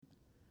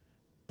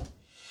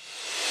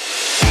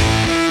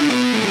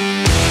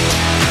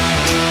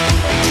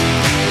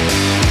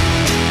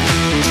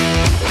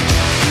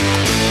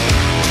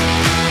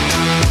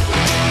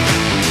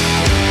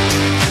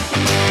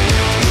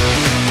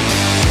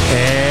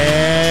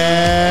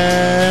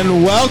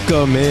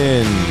Welcome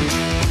in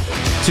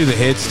to the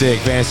Hit Stick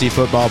Fantasy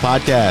Football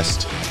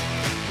Podcast.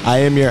 I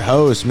am your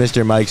host,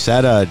 Mr. Mike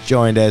Setta,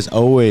 joined as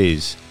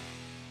always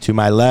to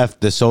my left,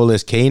 the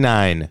soulless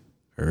canine,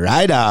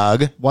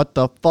 Rydog. What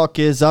the fuck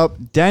is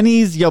up?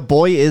 Denny's, your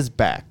boy is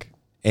back.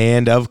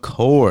 And of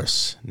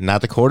course,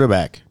 not the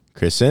quarterback,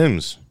 Chris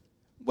Sims.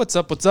 What's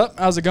up?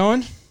 How's it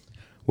going?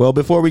 Well,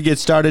 before we get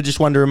started, just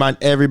wanted to remind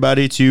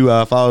everybody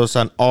to follow us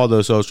on all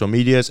those social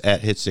medias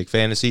at Hitstick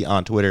Fantasy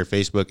on Twitter,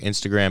 Facebook,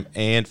 Instagram,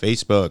 and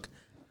Facebook.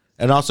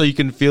 And also, you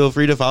can feel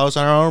free to follow us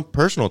on our own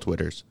personal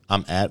Twitters.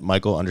 I'm at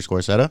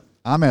Michael_Setta.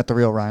 I'm at the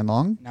real Ryan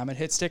Long. And I'm at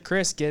Hitstick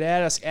Chris. Get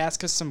at us.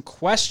 Ask us some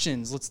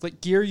questions. Let's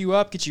gear you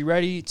up, get you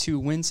ready to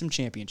win some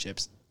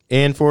championships.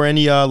 And for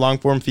any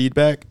long-form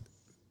feedback,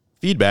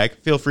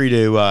 feel free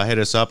to hit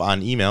us up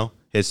on email,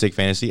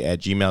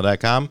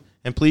 hitstickfantasy@gmail.com.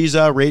 And please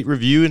rate,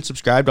 review, and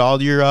subscribe to all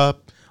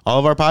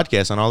of our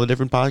podcasts on all the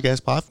different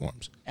podcast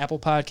platforms. Apple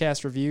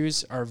Podcast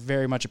reviews are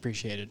very much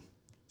appreciated,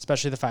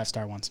 especially the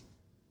 5-star ones.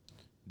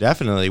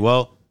 Definitely.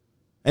 Well,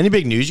 any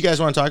big news you guys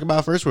want to talk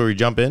about first before we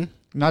jump in?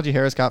 Najee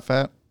Harris got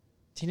fat.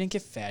 He didn't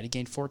get fat. He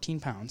gained 14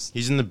 pounds.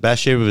 He's in the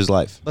best shape of his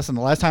life. Listen,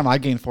 the last time I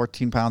gained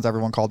 14 pounds,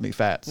 everyone called me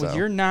fat. Well, so.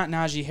 you're not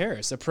Najee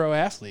Harris, a pro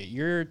athlete.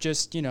 You're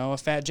just, a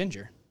fat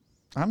ginger.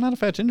 I'm not a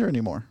fat ginger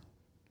anymore.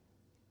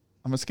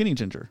 I'm a skinny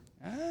ginger.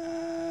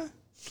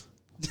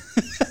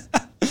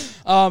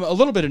 A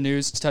little bit of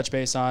news to touch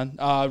base on.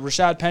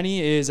 Rashad Penny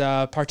is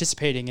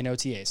participating in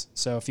OTAs.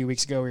 So a few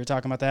weeks ago we were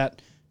talking about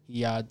that.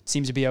 He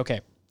seems to be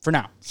okay for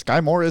now. Sky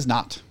Moore is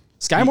not.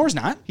 Sky Moore's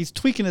not? He's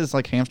tweaking his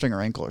hamstring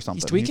or ankle or something.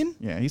 He's tweaking?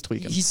 He's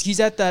tweaking.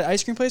 He's at that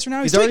ice cream place right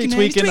now? He's already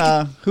tweaking.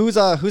 Who's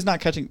not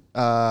catching?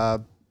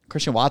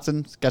 Christian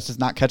Watson, guess is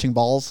not catching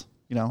balls.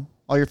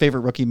 All your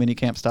favorite rookie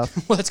minicamp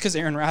stuff. Well, that's because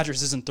Aaron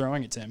Rodgers isn't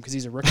throwing it to him because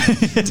he's a rookie.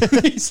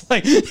 He's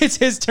like, it's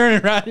his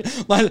turn.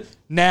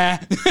 Nah.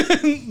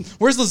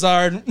 Where's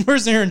Lazard?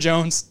 Where's Aaron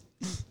Jones?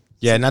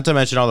 Yeah, not to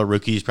mention all the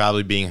rookies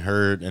probably being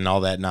hurt and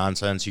all that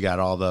nonsense. You got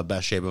all the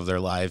best shape of their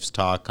lives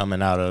talk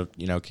coming out of,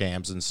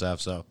 camps and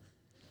stuff. So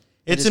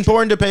it's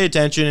important to pay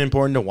attention,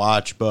 important to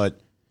watch, but,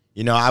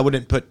 I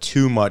wouldn't put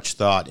too much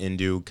thought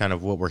into kind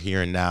of what we're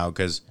hearing now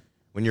because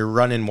when you're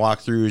running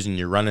walkthroughs and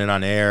you're running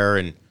on air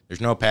and there's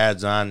no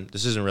pads on,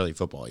 this isn't really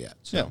football yet.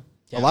 So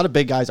yeah. A lot of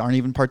big guys aren't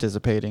even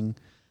participating.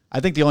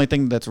 I think the only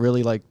thing that's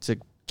really to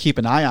keep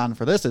an eye on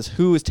for this is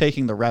who is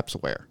taking the reps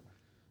where.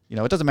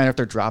 It doesn't matter if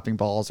they're dropping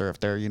balls or if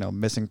they're,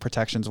 missing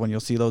protections when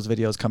you'll see those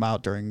videos come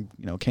out during,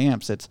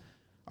 camps.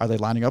 Are they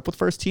lining up with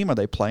first team? Are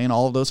they playing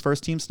all of those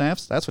first team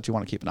snaps? That's what you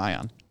want to keep an eye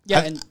on.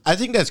 Yeah, I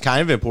think that's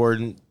kind of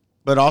important,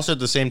 but also at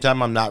the same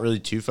time, I'm not really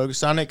too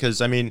focused on it because,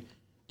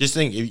 just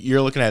think, if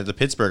you're looking at the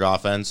Pittsburgh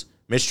offense,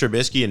 Mitch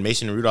Trubisky and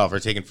Mason Rudolph are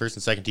taking first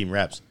and second team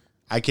reps.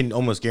 I can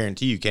almost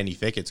guarantee you Kenny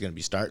Pickett's going to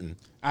be starting.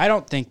 I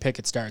don't think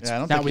Pickett starts. Yeah, I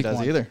don't think he does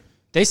either.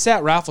 They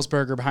sat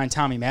Roethlisberger behind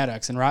Tommy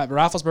Maddox, and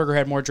Roethlisberger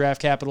had more draft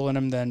capital in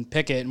him than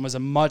Pickett and was a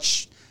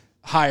much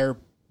higher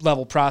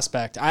level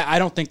prospect. I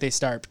don't think they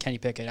start Kenny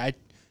Pickett. I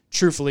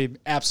truthfully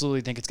absolutely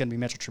think it's going to be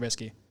Mitchell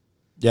Trubisky.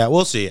 Yeah,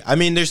 we'll see.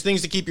 There's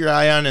things to keep your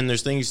eye on, and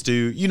there's things to,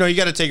 you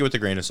got to take it with a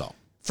grain of salt.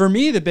 For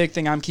me, the big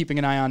thing I'm keeping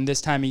an eye on this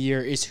time of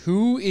year is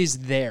who is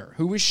there,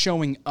 who is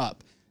showing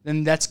up.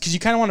 And that's because you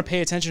kind of want to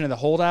pay attention to the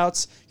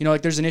holdouts.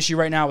 There's an issue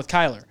right now with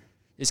Kyler.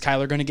 Is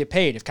Kyler going to get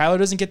paid? If Kyler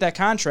doesn't get that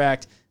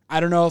contract,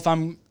 I don't know if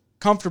I'm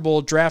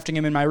comfortable drafting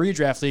him in my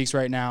redraft leagues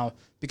right now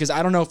because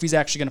I don't know if he's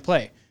actually going to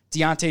play.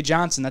 Deontay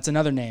Johnson, that's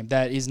another name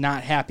that is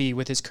not happy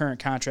with his current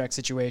contract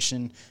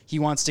situation. He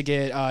wants to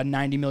get a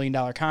 $90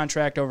 million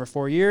contract over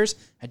 4 years.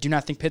 I do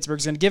not think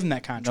Pittsburgh's going to give him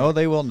that contract. No,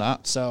 they will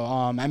not.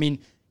 So,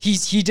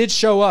 he did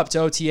show up to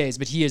OTAs,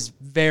 but he is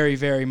very,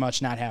 very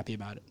much not happy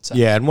about it. So.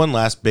 Yeah, and one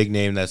last big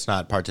name that's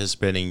not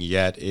participating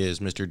yet is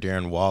Mr.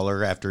 Darren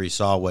Waller. After he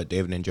saw what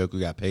David Njoku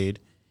got paid,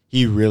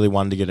 he really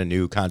wanted to get a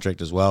new contract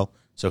as well,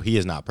 so he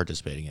is not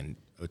participating in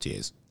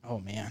OTAs. Oh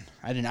man,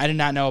 I did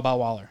not know about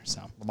Waller.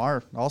 So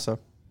Lamar also.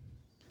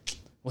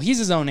 Well, he's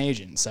his own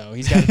agent, so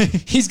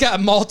he's got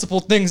multiple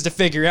things to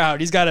figure out.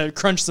 He's got to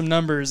crunch some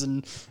numbers,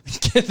 and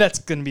that's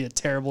going to be a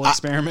terrible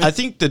experiment. I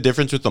think the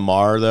difference with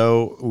Lamar,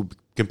 though,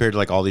 compared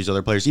to all these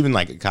other players, even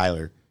like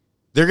Kyler,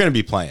 they're going to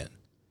be playing.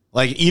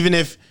 Even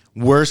if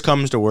worse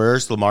comes to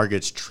worse, Lamar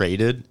gets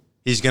traded,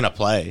 he's going to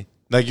play.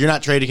 You're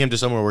not trading him to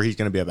somewhere where he's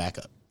going to be a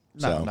backup.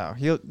 No,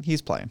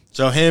 he's playing.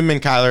 So him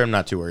and Kyler, I'm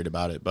not too worried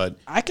about it. But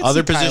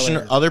other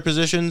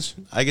positions,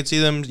 I could see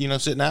them,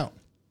 sitting out.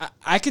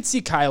 I could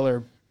see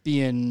Kyler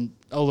being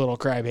a little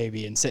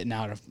crybaby and sitting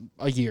out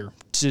a year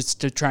just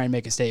to try and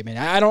make a statement.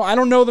 I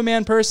don't know the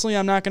man personally.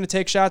 I'm not going to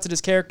take shots at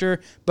his character,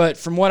 but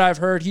from what I've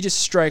heard, he just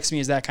strikes me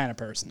as that kind of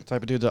person. The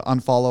type of dude to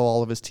unfollow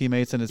all of his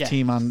teammates and his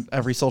team on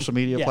every social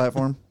media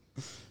platform.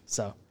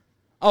 So,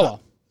 well.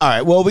 All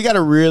right, well, we got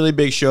a really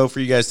big show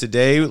for you guys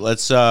today. We're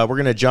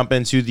going to jump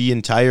into the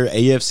entire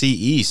AFC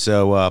East,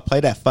 so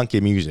play that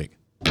funky music.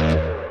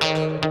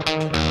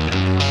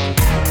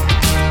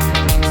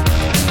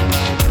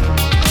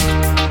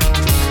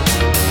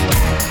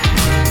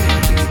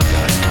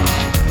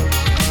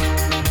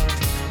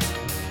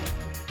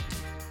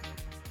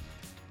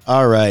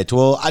 All right.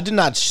 Well, I did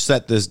not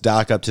set this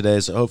doc up today,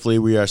 so hopefully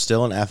we are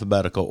still in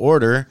alphabetical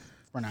order.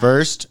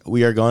 First,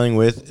 we are going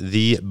with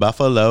the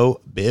Buffalo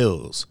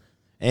Bills.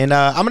 And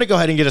I'm going to go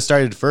ahead and get us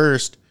started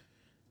first.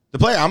 The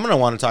player I'm going to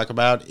want to talk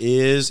about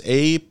is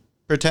a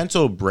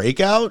potential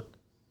breakout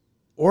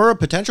or a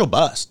potential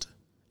bust.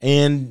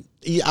 And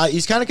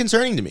he's kind of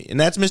concerning to me, and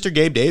that's Mr.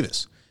 Gabe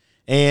Davis.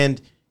 And,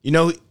 you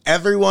know,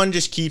 everyone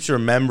just keeps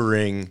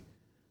remembering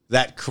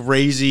that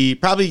crazy,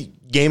 probably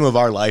game of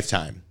our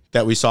lifetime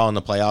that we saw in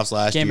the playoffs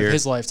last year. Game of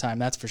his lifetime,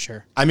 that's for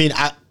sure. I mean,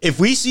 if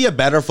we see a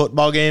better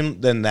football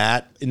game than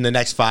that in the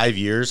next 5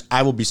 years,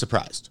 I will be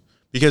surprised.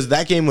 Because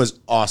that game was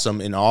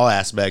awesome in all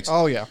aspects.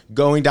 Oh, yeah.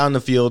 Going down the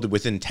field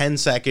within 10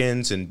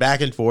 seconds and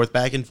back and forth,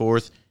 back and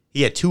forth.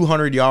 He had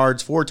 200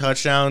 yards, 4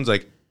 touchdowns.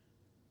 Like,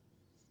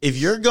 if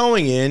you're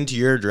going into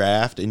your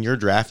draft and you're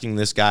drafting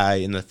this guy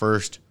in the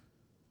first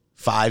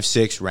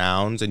 5-6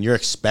 rounds and you're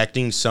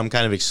expecting some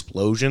kind of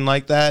explosion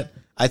like that,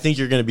 I think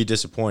you're going to be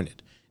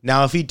disappointed.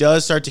 Now, if he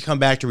does start to come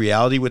back to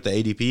reality with the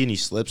ADP and he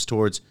slips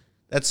towards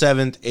that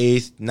 7th,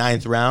 8th,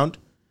 9th round,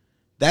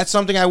 that's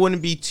something I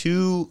wouldn't be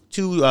too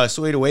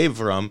swayed away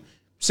from,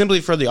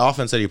 simply for the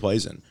offense that he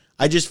plays in.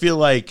 I just feel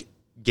like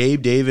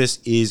Gabe Davis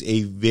is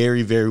a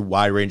very, very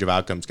wide range of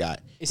outcomes guy.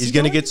 He's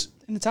going to get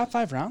in the top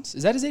 5 rounds.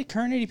 Is that his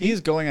current ADP?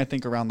 He's going, I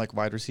think, around like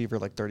wide receiver,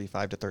 like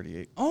 35 to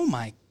 38. Oh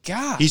my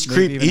god! He's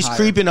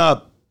creeping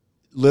up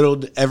little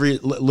bit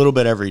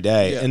every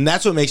day, and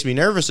that's what makes me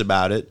nervous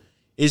about it.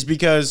 Is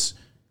because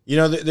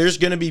there's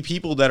going to be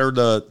people that are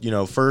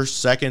the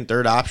first, second,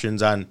 third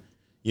options on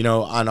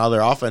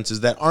other offenses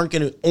that aren't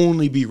going to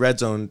only be red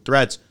zone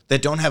threats,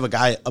 that don't have a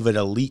guy of an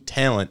elite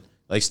talent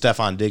like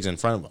Stephon Diggs in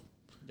front of him.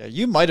 Yeah,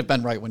 you might have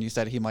been right when you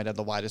said he might have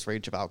the widest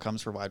range of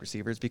outcomes for wide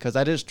receivers, because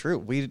that is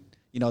true.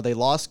 They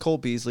lost Cole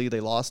Beasley, they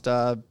lost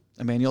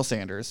Emmanuel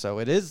Sanders, so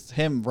it is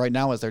him right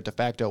now as their de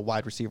facto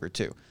wide receiver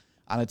too,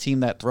 on a team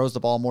that throws the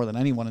ball more than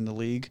anyone in the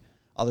league,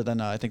 other than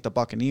I think the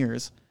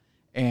Buccaneers.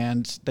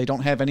 And they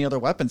don't have any other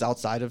weapons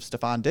outside of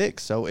Stephon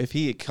Diggs. So if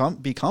he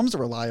becomes a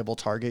reliable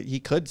target, he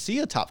could see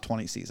a top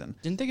 20 season.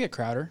 Didn't they get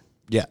Crowder?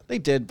 Yeah, they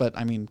did, but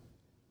I mean,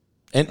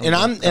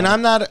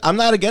 I'm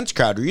not against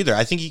Crowder either.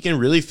 I think he can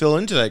really fill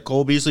into that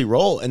Cole Beasley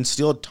role and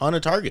steal a ton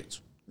of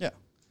targets.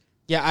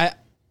 Yeah.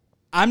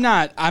 I'm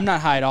not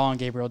high at all on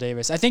Gabriel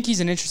Davis. I think he's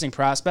an interesting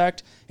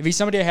prospect. If he's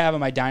somebody I have on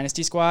my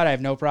dynasty squad, I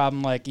have no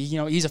problem. Like,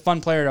 he's a fun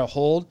player to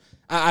hold.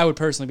 I would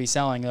personally be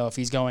selling, though, if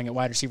he's going at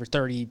wide receiver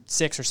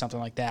 36 or something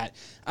like that.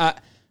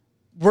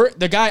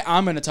 The guy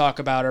I'm going to talk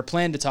about or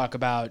plan to talk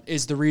about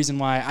is the reason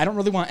why I don't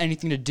really want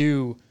anything to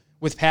do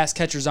with pass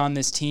catchers on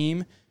this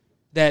team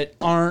that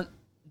aren't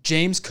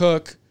James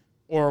Cook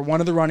or one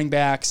of the running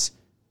backs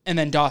and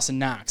then Dawson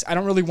Knox. I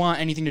don't really want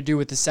anything to do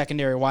with the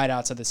secondary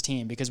wideouts of this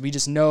team, because we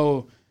just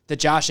know that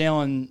Josh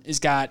Allen has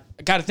got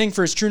a thing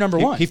for his true number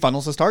one. He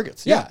funnels his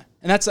targets. Yeah.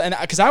 And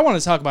because I want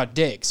to talk about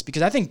Diggs,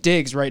 because I think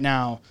Diggs right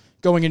now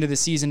going into the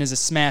season is a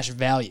smash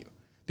value,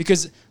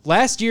 because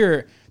last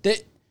year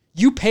that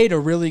you paid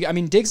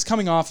Diggs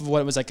coming off of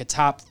what was like a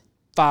top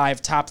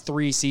 5, top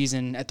 3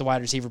 season at the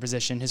wide receiver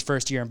position, his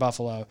first year in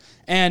Buffalo.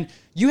 And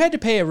you had to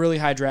pay a really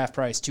high draft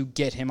price to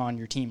get him on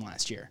your team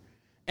last year.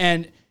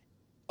 And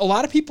a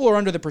lot of people are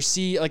under the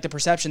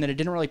perception that it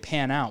didn't really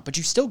pan out, but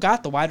you still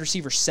got the wide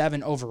receiver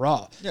 7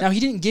 overall. Yeah. Now, he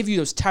didn't give you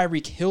those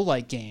Tyreek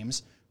Hill-like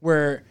games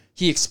where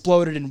he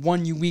exploded and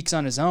won you weeks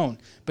on his own,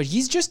 but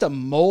he's just a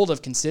mold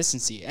of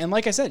consistency. And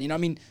like I said,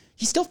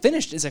 he still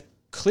finished as a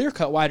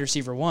clear-cut wide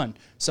receiver 1.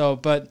 So,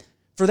 but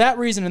for that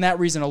reason and that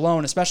reason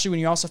alone, especially when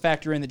you also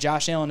factor in that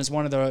Josh Allen is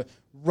one of the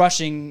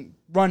rushing,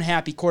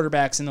 run-happy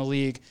quarterbacks in the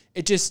league,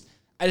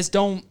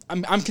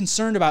 I'm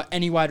concerned about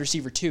any wide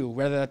receiver 2,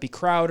 whether that be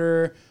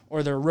Crowder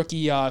or the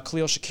rookie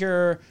Khalil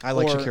Shakir. I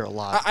like Shakir a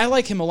lot. I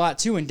like him a lot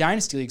too in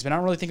dynasty leagues, but I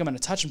don't really think I'm going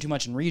to touch him too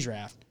much in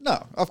redraft.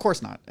 No, of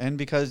course not. And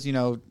because,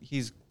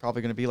 he's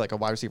probably going to be like a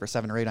wide receiver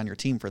 7 or 8 on your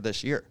team for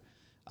this year.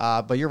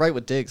 But you're right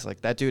with Diggs.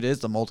 Like, that dude is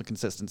the mold of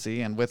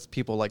consistency. And with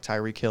people like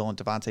Tyreek Hill and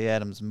Devontae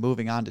Adams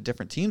moving on to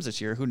different teams this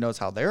year, who knows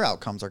how their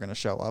outcomes are going to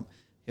show up.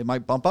 It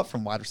might bump up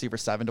from wide receiver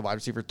 7 to wide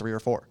receiver 3 or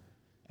 4.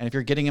 And if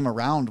you're getting him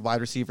around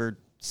wide receiver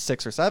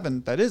 6 or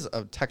 7, that is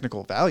a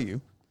technical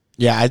value.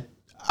 Yeah,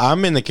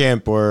 I'm in the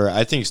camp where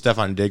I think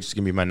Stephon Diggs is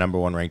going to be my number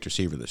 1 ranked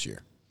receiver this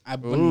year. I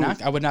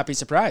would not be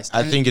surprised.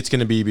 I think it's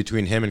going to be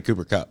between him and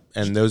Cooper Kupp,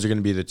 and those are going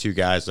to be the 2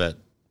 guys that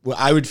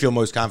I would feel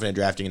most confident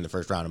drafting in the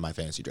first round of my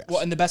fantasy draft.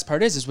 Well, and the best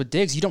part is with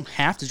Diggs, you don't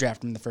have to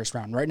draft him in the first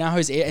round. Right now,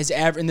 his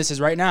average, and this is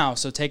right now,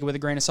 so take it with a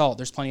grain of salt.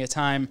 There's plenty of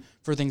time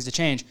for things to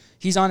change.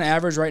 He's on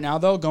average right now,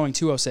 though, going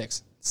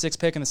 206. 6th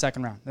pick in the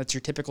second round. That's your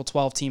typical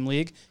 12-team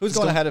league. Who's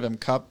going ahead of him?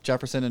 Kupp,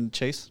 Jefferson, and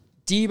Chase?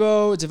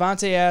 Debo,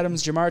 Devontae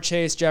Adams, Jamar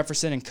Chase,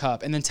 Jefferson, and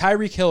Kupp. And then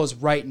Tyreek Hill is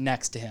right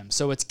next to him.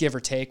 So it's give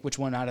or take which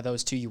one out of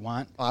those 2 you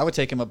want. I would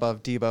take him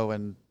above Debo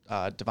and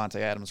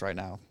Devontae Adams right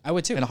now. I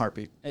would too. In a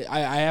heartbeat.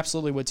 I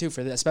absolutely would too,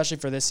 especially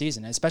for this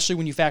season. Especially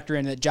when you factor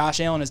in that Josh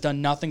Allen has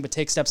done nothing but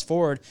take steps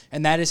forward,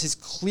 and that is his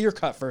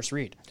clear-cut first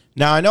read.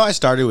 Now, I know I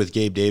started with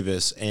Gabe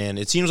Davis, and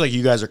it seems like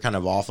you guys are kind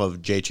of off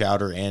of Jay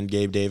Chowder and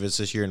Gabe Davis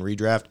this year in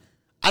redraft.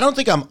 I don't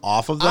think I'm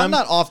off of them. I'm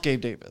not off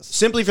Gabe Davis.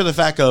 Simply for the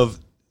fact of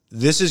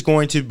this is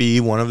going to be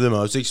one of the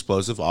most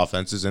explosive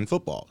offenses in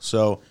football.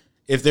 So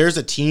if there's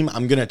a team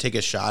I'm going to take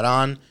a shot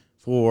on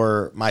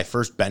for my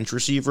first bench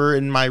receiver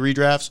in my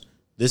redrafts,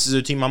 this is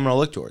a team I'm going to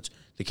look towards.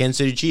 The Kansas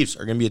City Chiefs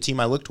are going to be a team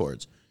I look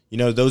towards. You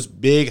know, those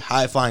big,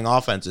 high-flying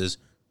offenses,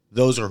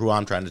 those are who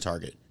I'm trying to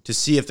target to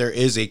see if there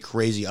is a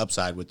crazy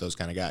upside with those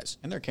kind of guys.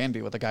 And there can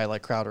be with a guy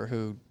like Crowder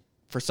who,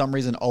 for some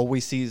reason,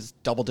 always sees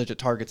double-digit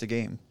targets a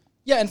game.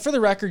 Yeah, and for the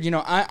record, you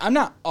know, I'm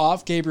not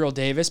off Gabriel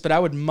Davis, but I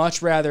would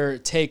much rather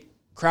take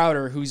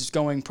Crowder, who's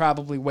going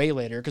probably way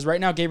later, because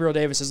right now Gabriel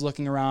Davis is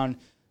looking around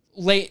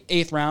late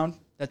 8th round.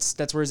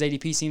 That's where his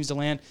ADP seems to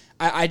land.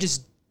 I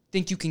just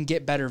think you can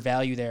get better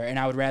value there, and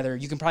I would rather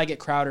you can probably get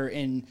Crowder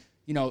in,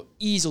 you know,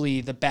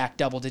 easily the back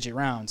double-digit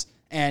rounds,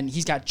 and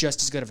he's got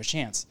just as good of a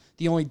chance.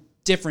 The only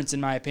difference, in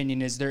my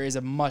opinion, is there is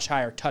a much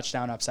higher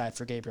touchdown upside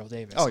for Gabriel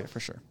Davis. Oh, yeah, for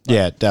sure.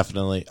 Yeah,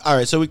 definitely. All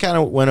right, so we kind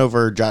of went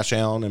over Josh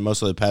Allen and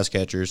most of the pass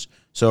catchers.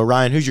 So,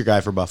 Ryan, who's your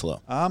guy for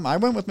Buffalo? I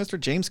went with Mr.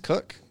 James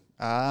Cook,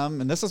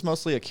 and this is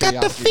mostly a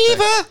curiosity. Got the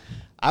fever!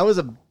 I was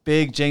a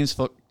big James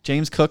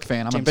Cook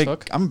fan.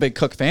 I'm a big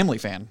Cook family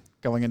fan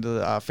going into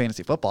the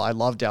fantasy football. I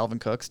love Dalvin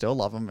Cook, still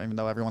love him, even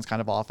though everyone's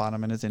kind of off on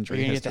him in his injury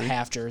You're going to history. get the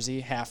half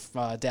jersey, half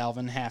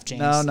Dalvin, half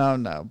James.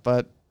 No.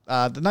 But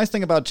the nice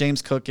thing about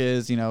James Cook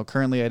is, you know,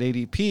 currently at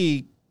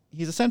ADP,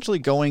 he's essentially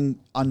going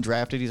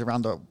undrafted. He's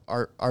around the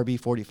RB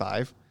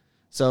 45.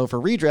 So for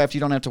redraft, you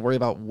don't have to worry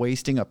about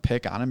wasting a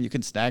pick on him. You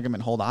can snag him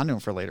and hold on to him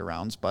for later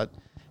rounds, but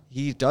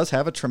he does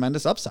have a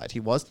tremendous upside. He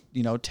was,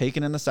 you know,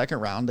 taken in the second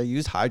round. They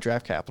used high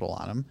draft capital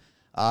on him.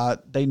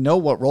 They know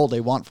what role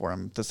they want for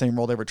him. The same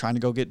role they were trying to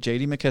go get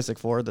J.D. McKissick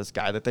for, this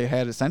guy that they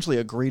had essentially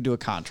agreed to a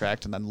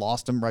contract and then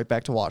lost him right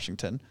back to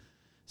Washington.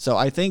 So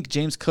I think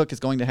James Cook is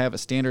going to have a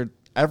standard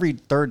every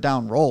third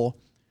down role.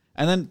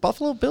 And then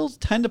Buffalo Bills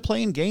tend to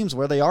play in games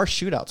where they are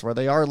shootouts, where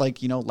they are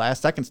like, you know,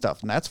 last second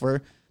stuff. And that's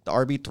where the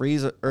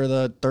RB3s or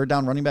the third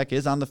down running back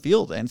is on the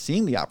field and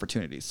seeing the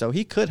opportunities. So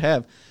he could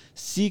have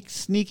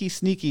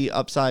sneaky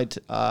upside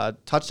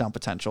touchdown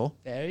potential.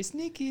 Very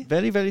sneaky.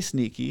 Very, very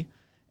sneaky.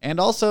 And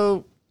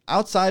also,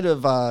 outside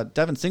of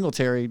Devin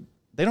Singletary,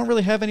 they don't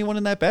really have anyone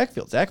in that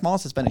backfield. Zach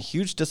Moss has been a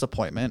huge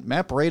disappointment.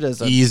 Matt Breida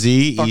is a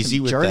easy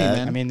with journeyman.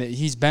 that. I mean,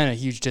 he's been a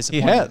huge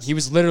disappointment. He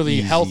was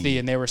literally healthy,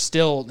 and they were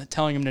still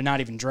telling him to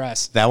not even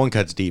dress. That one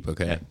cuts deep,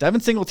 okay.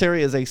 Devin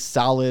Singletary is a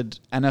solid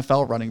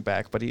NFL running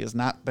back, but he has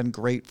not been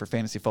great for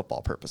fantasy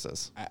football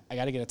purposes. I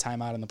got to get a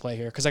timeout on the play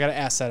here because I got to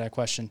ask that a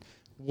question.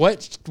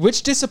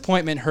 Which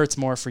disappointment hurts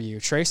more for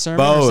you, Trey Sermon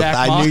both. or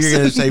Zach Moss? I knew you were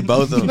going to say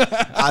both of them.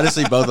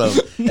 Honestly, both of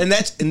them.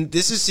 And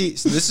this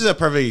is a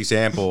perfect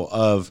example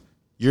of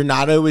you're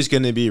not always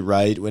going to be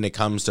right when it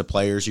comes to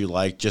players you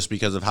like just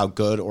because of how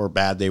good or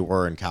bad they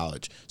were in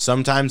college.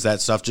 Sometimes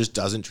that stuff just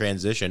doesn't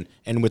transition.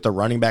 And with the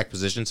running back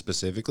position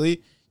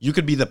specifically, you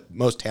could be the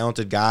most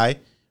talented guy,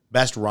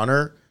 best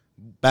runner,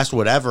 best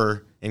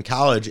whatever in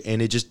college,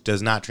 and it just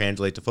does not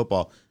translate to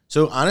football.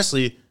 So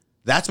honestly,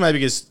 that's my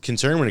biggest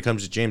concern when it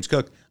comes to James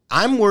Cook.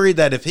 I'm worried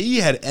that if he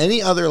had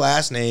any other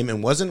last name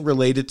and wasn't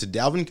related to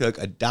Dalvin Cook,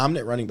 a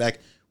dominant running back,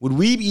 would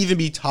we even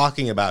be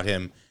talking about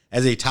him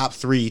as a top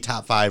 3,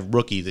 top 5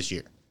 rookie this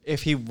year?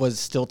 If he was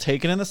still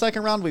taken in the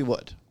second round, we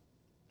would.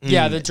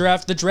 Yeah, the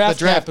draft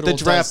capital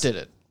did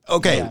it.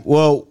 Okay, Yeah.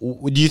 well,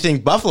 do you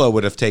think Buffalo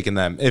would have taken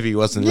them if he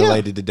wasn't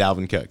related to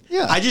Dalvin Cook?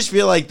 Yeah. I just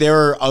feel like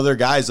there are other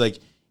guys, like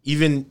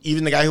even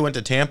the guy who went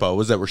to Tampa,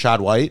 was that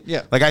Rachaad White?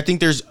 Yeah. Like, I think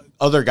there's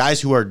other guys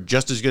who are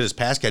just as good as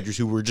pass catchers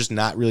who we're just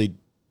not really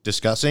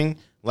discussing,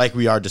 like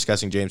we are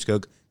discussing James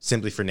Cook,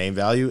 simply for name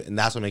value, and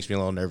that's what makes me a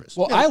little nervous.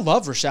 Well, I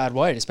love Rachaad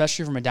White,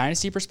 especially from a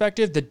dynasty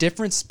perspective. The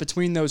difference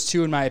between those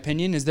two, in my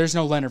opinion, is there's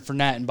no Leonard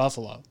Fournette in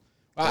Buffalo.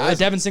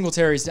 Devin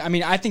Singletary's. I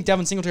mean, I think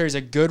Devin Singletary is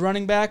a good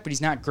running back, but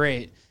he's not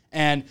great.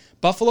 And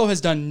Buffalo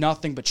has done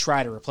nothing but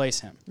try to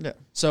replace him. Yeah.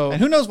 So,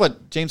 And who knows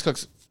what James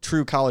Cook's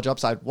true college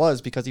upside was,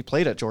 because he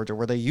played at Georgia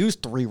where they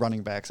used 3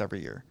 running backs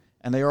every year,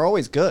 and they are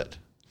always good.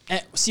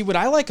 see what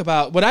I like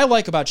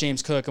about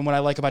James Cook and what I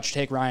like about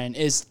your take, Ryan,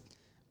 is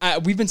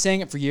we've been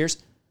saying it for years.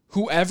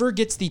 Whoever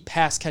gets the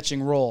pass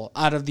catching role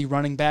out of the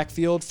running back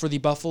field for the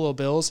Buffalo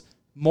Bills,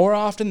 more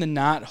often than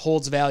not,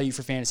 holds value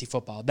for fantasy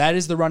football. That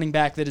is the running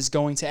back that is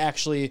going to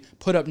actually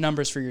put up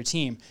numbers for your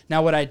team.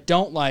 Now, what I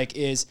don't like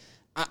is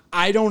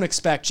I don't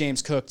expect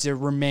James Cook to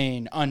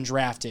remain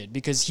undrafted,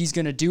 because he's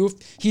going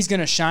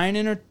to shine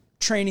in a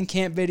training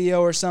camp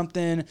video or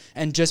something,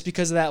 and just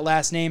because of that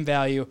last name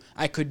value,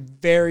 I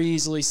could very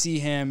easily see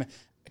him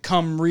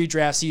come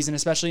redraft season,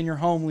 especially in your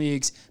home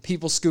leagues,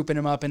 people scooping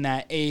him up in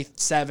that 8th,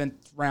 7th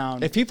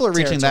round. If people are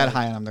reaching territory. that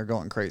high on him, they're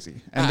going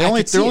crazy. And I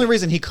could the see only it.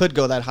 reason he could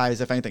go that high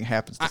is if anything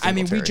happens to I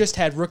mean, we Singletary. just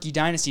had rookie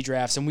dynasty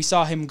drafts, and we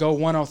saw him go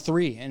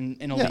 103 in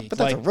a Yeah, league. but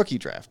that's a rookie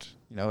draft,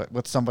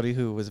 with somebody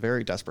who was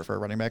very desperate for a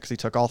running back because he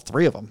took all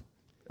 3 of them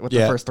with the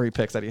first 3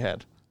 picks that he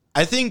had.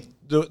 I think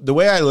the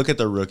way I look at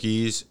the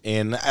rookies,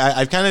 and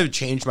I've kind of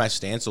changed my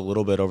stance a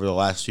little bit over the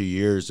last 2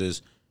 years,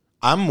 is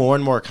I'm more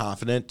and more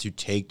confident to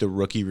take the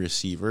rookie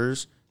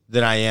receivers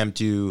than I am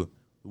to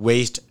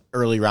waste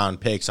early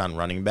round picks on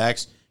running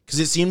backs. Because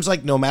it seems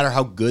like no matter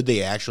how good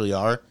they actually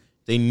are,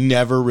 they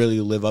never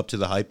really live up to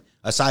the hype,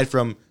 aside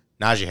from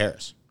Najee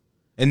Harris.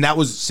 And that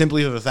was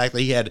simply the fact that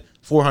he had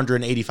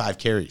 485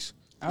 carries.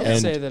 I would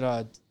say that,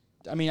 I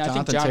think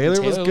Jonathan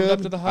Taylor was lived good.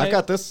 up to the hype. I've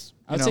got this.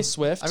 I would say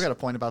Swift. I've got a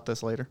point about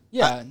this later.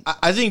 Yeah.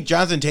 I think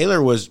Jonathan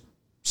Taylor was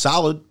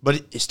solid,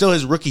 but still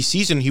his rookie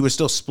season, he was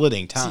still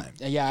splitting time.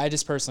 Yeah, I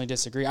just personally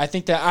disagree. I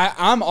think that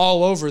I'm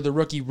all over the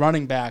rookie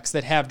running backs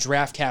that have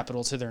draft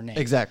capital to their name.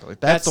 Exactly.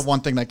 That's the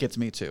one thing that gets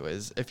me too,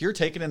 is if you're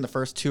taken in the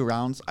first 2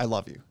 rounds, I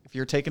love you. If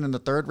you're taken in the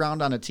 3rd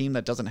round on a team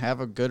that doesn't have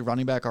a good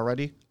running back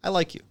already, I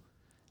like you.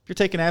 If you're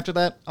taken after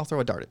that, I'll throw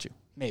a dart at you.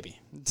 Maybe,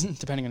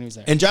 depending on who's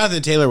there. And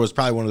Jonathan Taylor was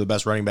probably one of the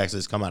best running backs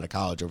that's come out of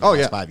college over the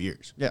last 5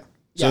 years. Yeah.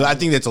 So I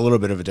think that's a little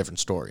bit of a different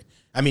story.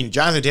 I mean,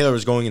 Jonathan Taylor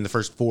was going in the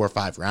first 4 or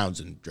 5 rounds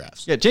in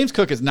drafts. Yeah, James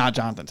Cook is not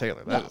Jonathan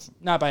Taylor. That is.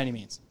 Not by any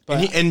means.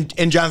 But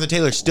And Jonathan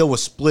Taylor still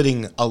was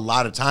splitting a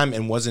lot of time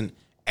and wasn't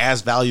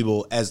as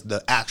valuable as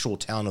the actual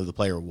talent of the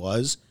player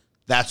was.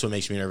 That's what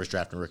makes me nervous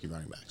drafting rookie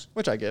running backs.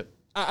 Which I get.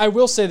 I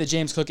will say that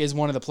James Cook is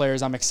one of the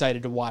players I'm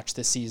excited to watch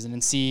this season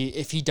and see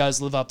if he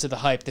does live up to the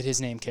hype that his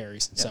name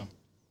carries. Yeah. So,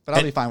 but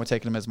I'll be fine with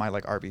taking him as my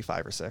RB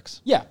 5 or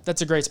 6. Yeah,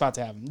 that's a great spot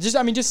to have him.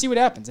 Just see what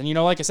happens. And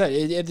like I said,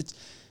 it's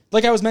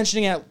like I was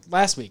mentioning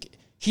last week.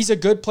 He's a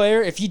good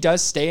player. If he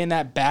does stay in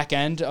that back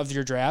end of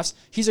your drafts,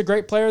 he's a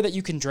great player that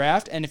you can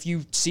draft. And if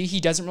you see he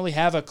doesn't really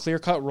have a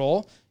clear-cut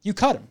role, you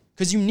cut him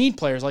because you need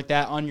players like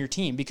that on your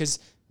team. Because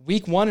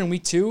week 1 and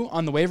week 2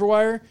 on the waiver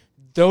wire,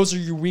 those are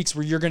your weeks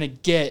where you're going to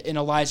get an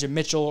Elijah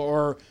Mitchell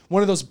or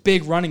one of those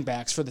big running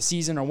backs for the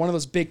season or one of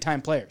those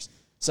big-time players.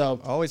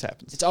 So always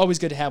happens. It's always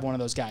good to have one of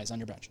those guys on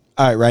your bench.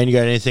 All right, Ryan, you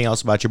got anything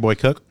else about your boy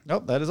Cook?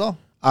 Nope, that is all.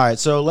 All right,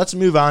 so let's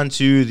move on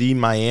to the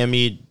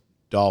Miami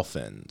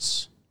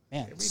Dolphins.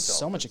 Man,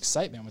 so much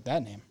excitement with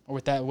that name, or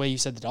with that way you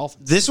said the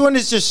Dolphins. This one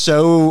is just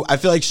I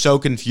feel like so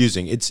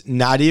confusing. It's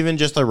not even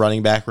just the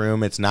running back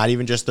room. It's not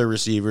even just their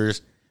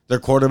receivers. Their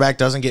quarterback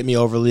doesn't get me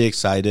overly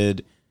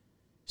excited.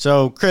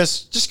 So,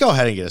 Chris, just go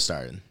ahead and get us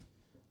started.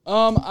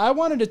 I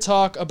wanted to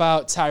talk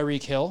about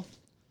Tyreek Hill.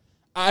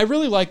 I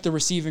really like the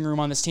receiving room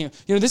on this team.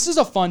 This is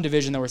a fun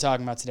division that we're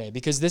talking about today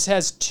because this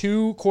has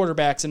 2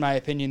 quarterbacks, in my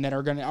opinion, that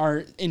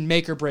are in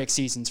make or break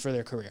seasons for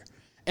their career.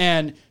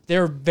 And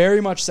they're very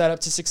much set up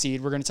to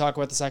succeed. We're going to talk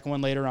about the second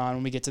one later on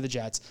when we get to the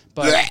Jets.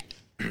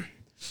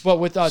 But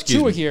with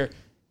Tua here,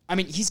 I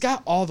mean, he's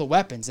got all the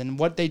weapons. And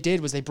what they did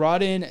was they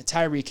brought in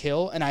Tyreek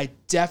Hill. And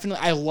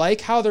I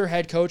like how their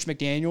head coach,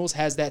 McDaniels,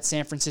 has that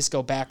San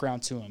Francisco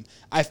background to him.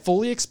 I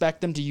fully expect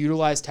them to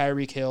utilize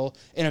Tyreek Hill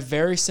in a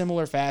very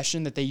similar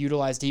fashion that they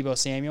utilized Deebo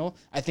Samuel.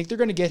 I think they're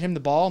going to get him the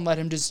ball and let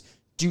him just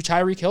do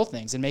Tyreek Hill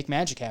things and make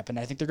magic happen.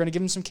 I think they're going to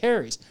give him some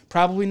carries.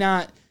 Probably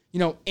not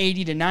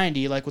 80 to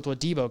 90 like with what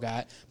Deebo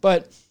got.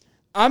 But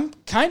I'm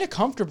kind of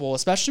comfortable,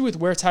 especially with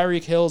where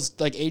Tyreek Hill's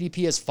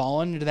ADP has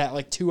fallen into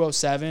that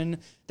 207,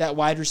 that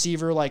wide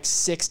receiver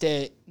 6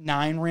 to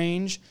 9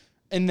 range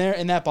in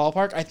that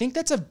ballpark. I think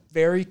that's a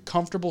very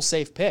comfortable,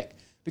 safe pick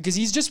because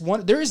he's just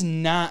one. There is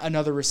not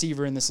another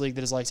receiver in this league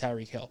that is like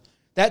Tyreek Hill.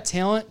 That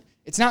talent,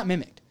 it's not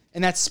mimicked.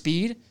 And that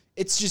speed,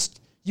 it's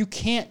just, you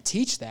can't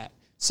teach that.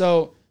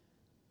 So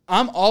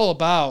I'm all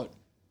about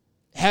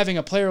having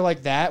a player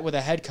like that with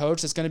a head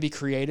coach that's going to be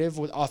creative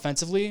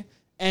offensively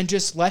and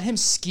just let him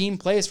scheme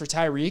plays for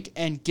Tyreek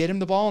and get him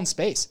the ball in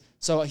space.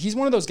 So he's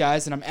one of those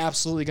guys that I'm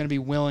absolutely going to be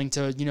willing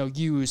to,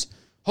 use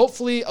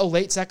hopefully a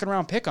late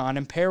second-round pick on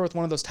and pair with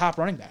one of those top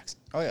running backs.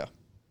 Oh, yeah.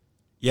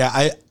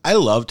 Yeah, I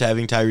loved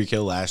having Tyreek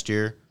Hill last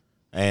year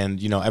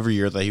and, every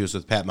year that he was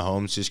with Pat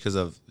Mahomes just because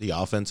of the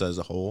offense as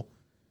a whole.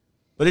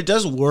 But it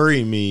does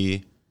worry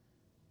me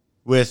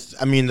with,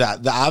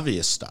 the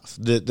obvious stuff.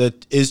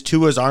 Is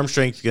Tua's arm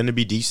strength going to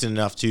be decent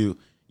enough to,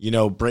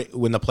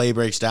 when the play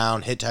breaks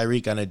down, hit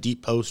Tyreek on a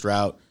deep post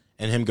route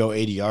and him go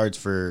 80 yards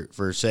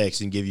for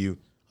 6 and give you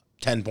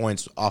 10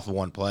 points off of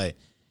one play?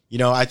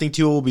 I think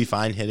Tua will be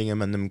fine hitting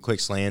him on them quick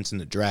slants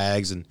and the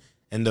drags and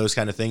those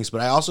kind of things.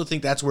 But I also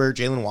think that's where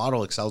Jalen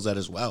Waddle excels at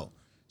as well.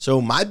 So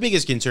my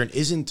biggest concern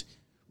isn't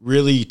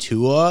really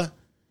Tua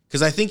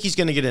because I think he's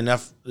going to get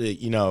enough,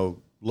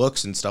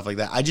 looks and stuff like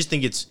that. I just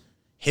think it's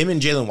him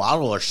and Jalen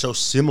Waddle are so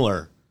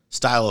similar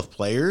style of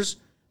players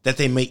that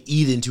they may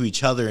eat into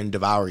each other and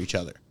devour each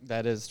other.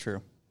 That is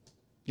true.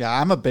 Yeah,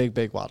 I'm a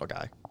big Waddle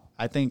guy.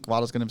 I think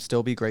Waddle's going to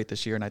still be great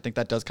this year, and I think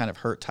that does kind of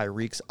hurt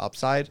Tyreek's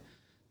upside.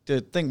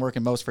 The thing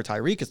working most for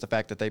Tyreek is the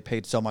fact that they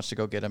paid so much to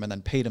go get him and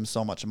then paid him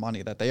so much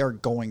money that they are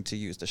going to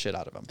use the shit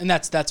out of him. And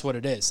that's what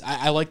it is.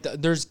 I like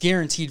there's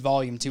guaranteed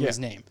volume to his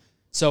name.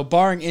 So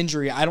barring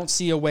injury, I don't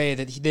see a way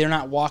that they're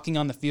not walking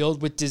on the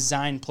field with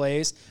design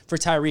plays for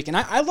Tyreek. And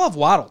I love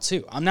Waddle,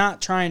 too. I'm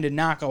not trying to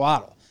knock a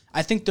Waddle.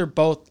 I think they're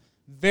both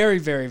very,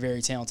 very,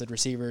 very talented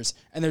receivers.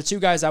 And they're 2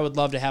 guys I would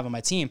love to have on my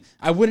team.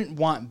 I wouldn't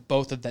want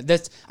both of them.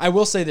 I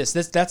will say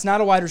that's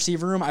not a wide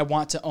receiver room I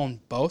want to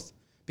own both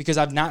because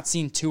I've not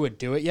seen Tua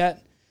do it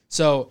yet.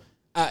 So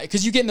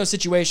because you get in those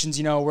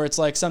situations, where it's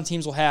like some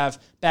teams will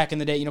have back in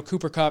the day,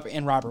 Cooper Kupp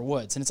and Robert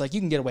Woods, and it's like you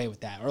can get away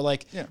with that, or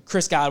like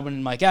Chris Godwin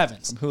and Mike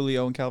Evans,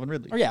 Julio and Calvin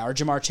Ridley, or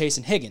Jamar Chase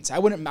and Higgins. I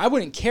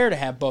wouldn't care to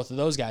have both of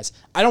those guys.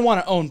 I don't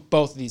want to own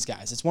both of these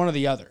guys. It's one or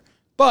the other.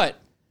 But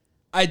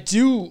I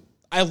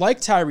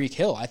like Tyreek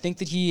Hill. I think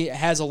that he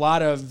has a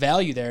lot of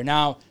value there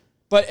now.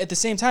 But at the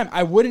same time,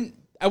 I wouldn't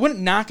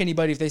knock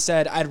anybody if they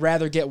said I'd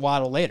rather get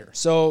Waddle later.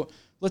 So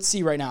let's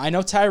see right now. I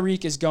know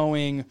Tyreek is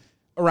going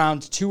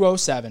around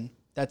 207.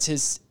 That's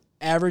his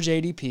average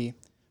ADP.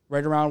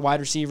 Right around wide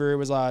receiver, it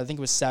was I think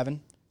it was 7.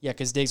 Yeah,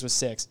 because Diggs was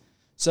 6.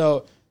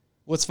 So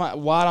let's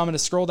find Waddle. I'm going to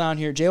scroll down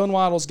here. Jalen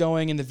Waddle's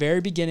going in the very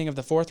beginning of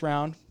the 4th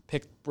round,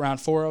 picked around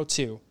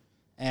 402.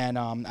 And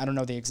I don't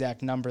know the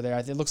exact number there.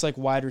 It looks like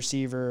wide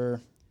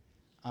receiver,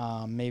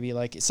 maybe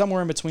like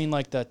somewhere in between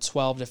like the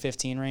 12 to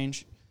 15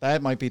 range.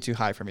 That might be too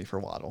high for me for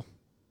Waddle.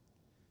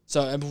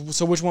 So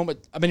which one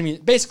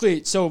would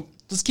basically? So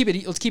let's keep it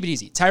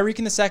easy. Tyreek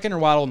in the 2nd or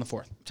Waddle in the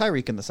 4th?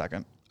 Tyreek in the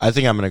 2nd. I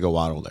think I'm going to go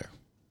Waddle there.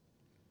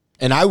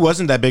 And I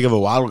wasn't that big of a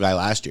Waddle guy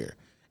last year.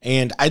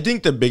 And I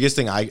think the biggest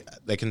thing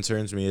that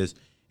concerns me is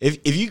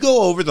if you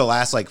go over the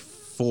last like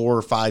 4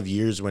 or 5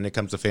 years when it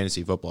comes to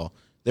fantasy football,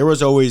 there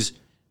was always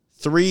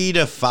 3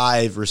 to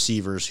 5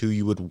 receivers who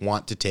you would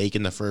want to take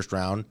in the 1st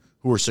round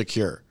who were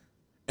secure.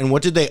 And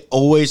what did they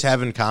always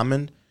have in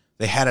common?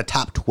 They had a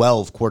top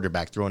 12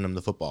 quarterback throwing them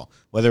the football.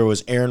 Whether it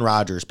was Aaron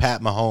Rodgers,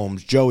 Pat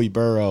Mahomes, Joey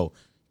Burrow,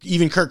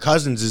 even Kirk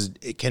Cousins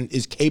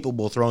is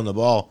capable of throwing the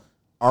ball.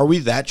 Are we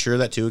that sure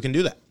that Tua can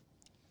do that?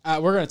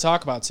 We're going to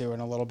talk about Tua in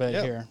a little bit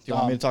here. Do you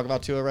want me to talk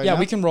about Tua right now? Yeah,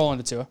 we can roll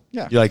into Tua.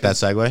 Yeah. You like that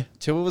segue?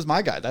 Tua was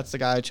my guy. That's the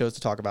guy I chose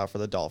to talk about for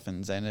the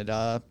Dolphins. And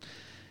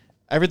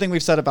everything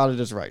we've said about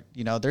it is right.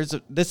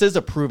 This is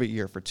a prove-it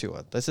year for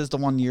Tua. This is the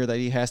one year that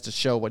he has to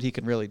show what he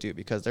can really do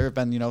because there have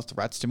been,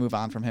 threats to move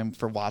on from him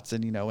for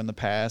Watson, in the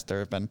past. There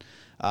have been,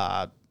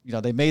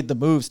 they made the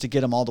moves to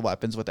get him all the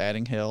weapons with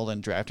adding Hill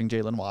and drafting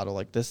Jalen Waddle.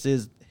 Like, this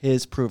is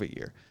his prove-it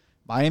year.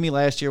 Miami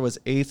last year was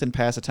 8th in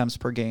pass attempts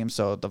per game,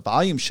 so the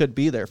volume should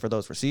be there for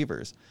those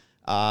receivers.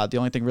 The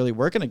only thing really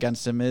working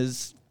against him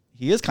is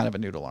he is kind of a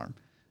noodle arm.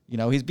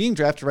 He's being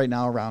drafted right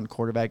now around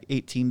quarterback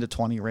 18 to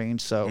 20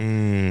 range. So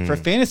for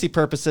fantasy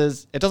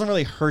purposes, it doesn't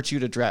really hurt you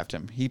to draft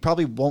him. He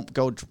probably won't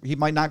go. He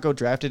might not go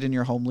drafted in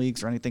your home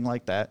leagues or anything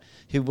like that.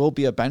 He will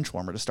be a bench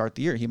warmer to start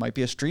the year. He might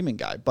be a streaming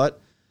guy.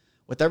 But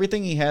with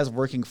everything he has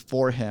working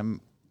for him,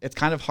 it's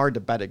kind of hard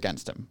to bet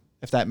against him,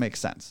 if that makes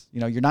sense.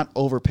 You're not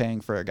overpaying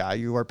for a guy.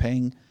 You are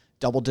paying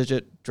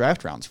double-digit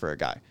draft rounds for a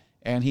guy.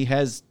 And he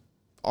has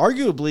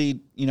arguably,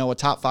 a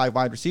top 5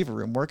 wide receiver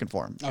room working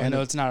for him. Oh,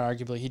 no, it's not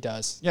arguably. He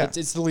does. Yeah.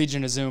 It's the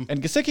Legion of Zoom. And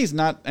Gesicki's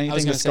not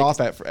anything to scoff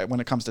at when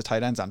it comes to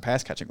tight ends on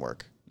pass-catching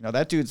work.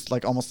 That dude's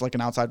like almost like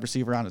an outside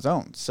receiver on his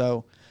own.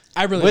 So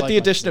I really with like the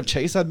addition of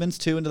Chase Edmonds,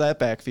 too, into that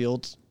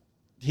backfield,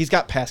 he's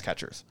got pass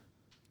catchers.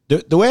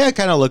 The way I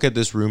kind of look at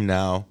this room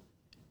now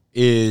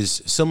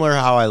is similar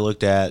how I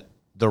looked at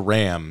the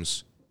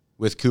Rams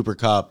with Cooper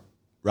Kupp,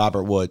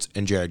 Robert Woods,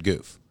 and Jared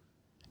Goff.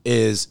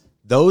 Is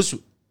those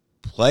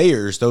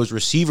players, those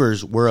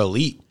receivers were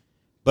elite,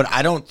 but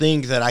I don't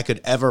think that I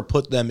could ever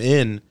put them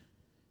in,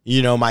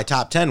 my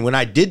top 10. When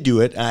I did do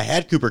it, and I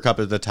had Cooper Kupp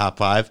at the top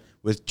 5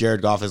 with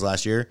Jared Goff as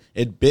last year,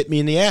 it bit me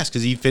in the ass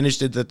because he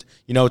finished at the,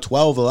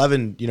 12,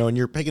 11, and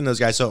you're picking those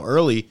guys so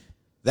early.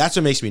 That's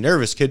what makes me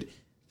nervous. Could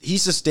he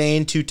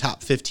sustain 2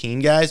 top 15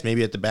 guys,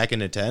 maybe at the back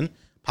end of 10?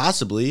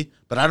 Possibly,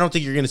 but I don't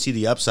think you're going to see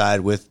the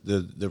upside with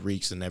the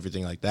reeks and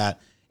everything like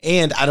that.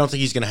 And I don't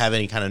think he's going to have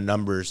any kind of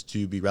numbers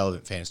to be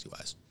relevant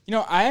fantasy-wise.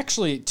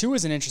 Tua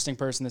is an interesting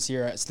person this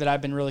year that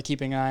I've been really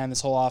keeping an eye on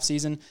this whole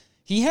offseason.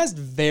 He has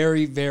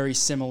very, very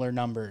similar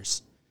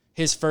numbers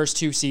his first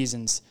 2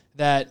 seasons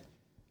that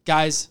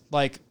guys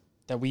like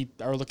that we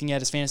are looking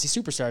at as fantasy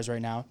superstars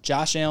right now,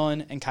 Josh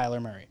Allen and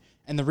Kyler Murray.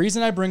 And the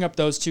reason I bring up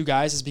those 2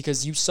 guys is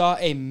because you saw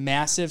a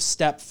massive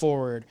step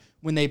forward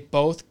when they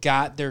both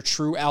got their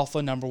true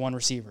alpha number 1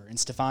 receiver in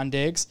Stephon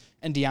Diggs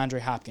and DeAndre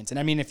Hopkins. And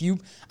I mean,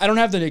 I don't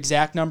have the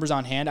exact numbers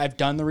on hand. I've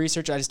done the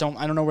research. I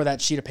don't know where that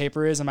sheet of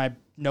paper is in my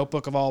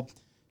notebook of all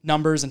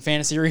numbers and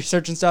fantasy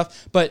research and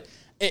stuff. But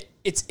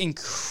it's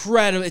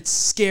incredible. It's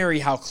scary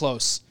how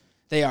close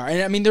they are.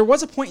 And I mean, there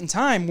was a point in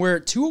time where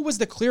Tua was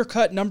the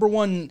clear-cut number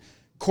 1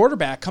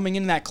 quarterback coming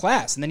into that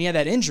class. And then he had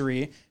that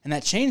injury, and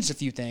that changed a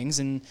few things.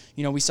 And,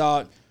 we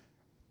saw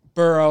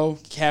Burrow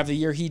have the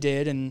year he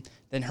did, and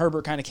then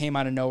Herbert kind of came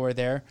out of nowhere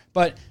there.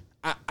 But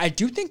I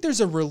do think there's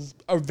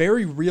a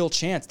very real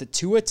chance that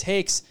Tua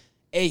takes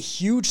a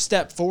huge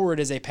step forward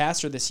as a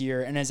passer this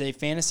year and as a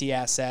fantasy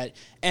asset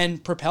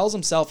and propels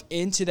himself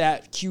into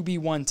that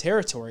QB1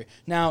 territory.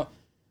 Now,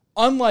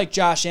 unlike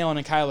Josh Allen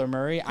and Kyler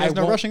Murray, he has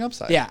no rushing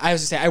upside. Yeah, I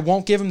was going to say, I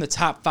won't give him the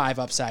top 5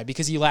 upside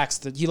because he lacks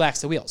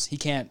the wheels. He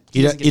can't.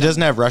 He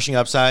doesn't have rushing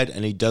upside,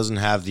 and he doesn't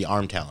have the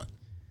arm talent.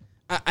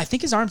 I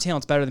think his arm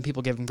talent's better than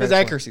people give him credit for.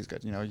 His accuracy's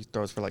good. He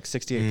throws for like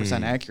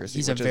 68% accuracy.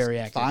 He's a very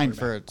accurate fine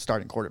for a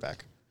starting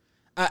quarterback.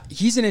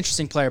 He's an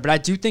interesting player, but I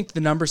do think the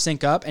numbers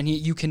sync up, and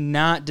you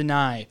cannot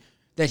deny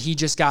that he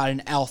just got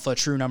an alpha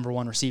true number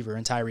 1 receiver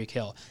in Tyreek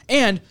Hill.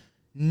 And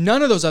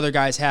None of those other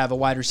guys have a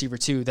wide receiver,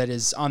 too, that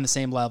is on the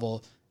same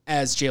level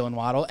as Jalen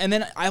Waddle. And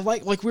then I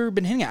like we've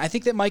been hinting at, I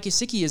think that Mike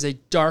Gesicki is a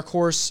dark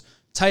horse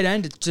tight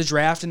end to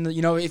draft. And,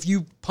 if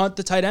you punt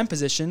the tight end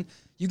position,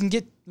 you can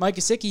get Mike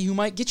Gesicki, who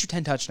might get you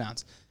 10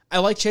 touchdowns. I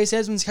like Chase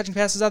Edmonds catching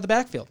passes out of the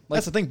backfield.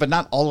 That's the thing, but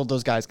not all of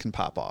those guys can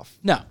pop off.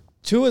 No.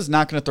 Tua's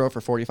not going to throw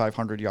for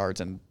 4,500 yards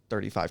and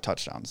 35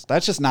 touchdowns.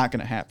 That's just not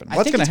going to happen.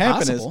 What's going to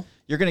happen is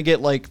you're going to get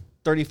like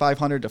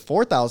 3,500 to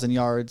 4,000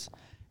 yards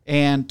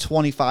and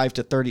 25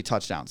 to 30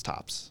 touchdowns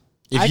tops.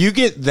 If you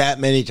get that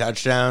many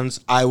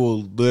touchdowns, I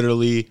will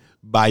literally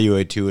buy you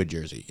a Tua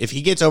jersey. If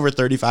he gets over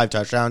 35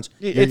 touchdowns,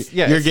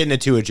 you're getting a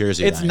Tua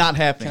jersey. It's not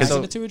happening. Can I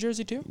get a Tua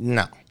jersey too?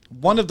 No.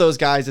 One of those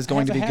guys is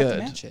going to be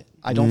good.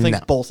 I don't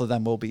think both of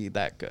them will be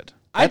that good.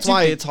 That's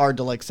why it's hard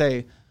to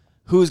say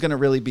who's going to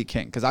really be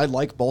king, because I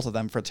like both of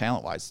them for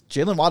talent-wise.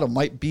 Jalen Waddle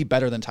might be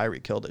better than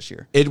Tyreek Hill this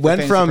year. It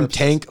went from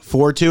tank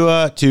for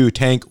Tua to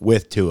tank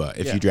with Tua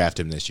if you draft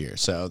him this year.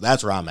 So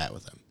that's where I'm at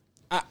with him.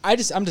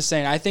 I'm just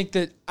saying, I think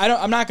that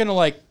I'm not going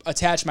to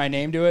attach my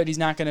name to it. He's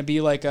not going to be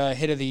a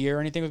hit of the year or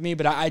anything with me,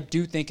 but I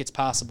do think it's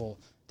possible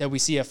that we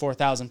see a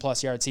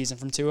 4,000+ yard season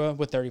from Tua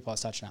with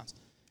 30+ touchdowns.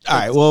 All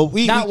right, well,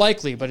 not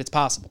likely, but it's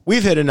possible.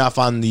 We've hit enough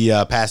on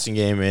the passing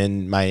game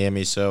in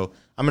Miami, so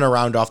I'm going to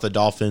round off the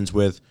Dolphins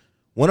with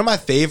one of my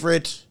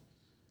favorite,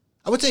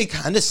 I would say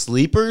kind of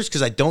sleepers,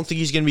 because I don't think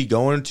he's going to be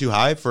going too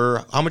high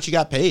for how much he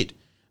got paid,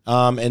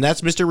 and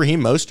that's Mr.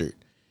 Raheem Mostert.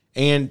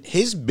 And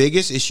his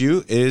biggest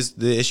issue is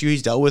the issue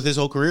he's dealt with his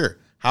whole career.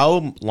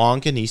 How long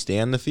can he stay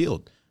on the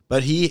field?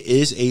 But he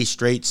is a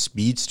straight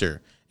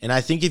speedster, and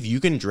I think if you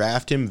can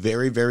draft him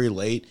very, very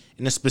late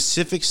in a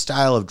specific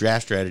style of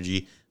draft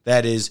strategy,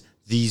 that is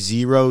the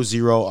 0-0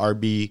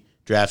 RB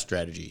draft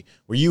strategy,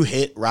 where you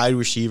hit wide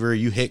receiver,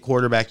 you hit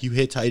quarterback, you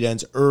hit tight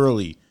ends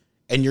early,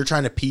 and you're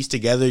trying to piece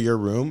together your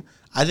room.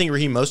 I think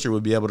Raheem Mostert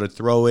would be able to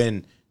throw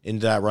into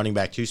that running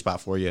back 2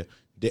 spot for you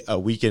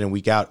week in and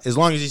week out, as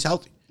long as he's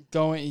healthy.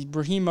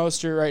 Raheem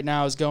Mostert right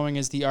now is going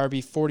as the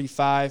RB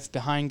 45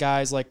 behind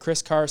guys like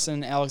Chris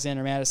Carson,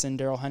 Alexander Mattison,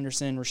 Darrell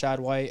Henderson, Rashad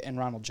White, and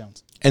Ronald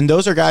Jones. And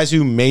those are guys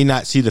who may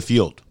not see the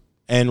field.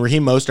 And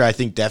Raheem Mostert, I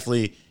think,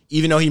 definitely,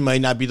 even though he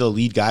might not be the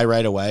lead guy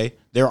right away,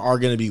 there are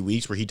going to be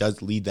weeks where he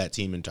does lead that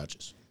team in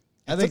touches.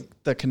 I think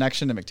the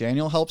connection to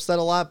McDaniel helps that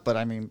a lot, but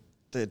I mean,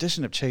 the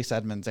addition of Chase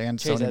Edmonds and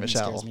Sony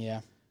Michel scares me,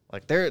 yeah.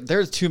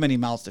 There's too many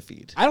mouths to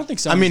feed. I don't think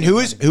so. I mean, who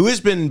has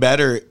been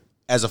better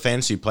as a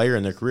fantasy player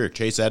in their career,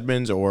 Chase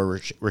Edmonds or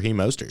Raheem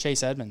Mostert?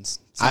 Chase Edmonds.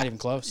 It's not even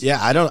close. Yeah,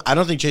 I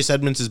don't think Chase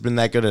Edmonds has been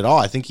that good at all.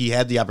 I think he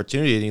had the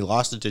opportunity and he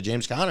lost it to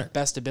James Conner.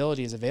 Best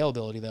ability is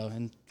availability, though,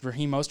 and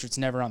Raheem Mostert's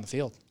never on the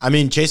field. I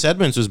mean, Chase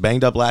Edmonds was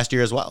banged up last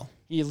year as well.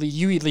 You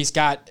at least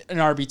got an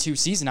RB2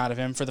 season out of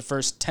him for the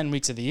first 10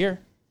 weeks of the year.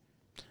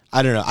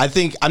 I don't know.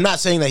 I'm not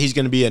saying that he's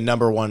going to be a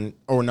number 1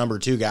 or number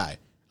 2 guy.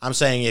 I'm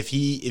saying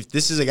if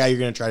this is a guy you're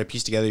going to try to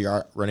piece together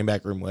your running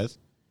back room with,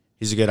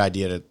 he's a good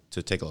idea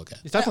to take a look at.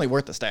 He's definitely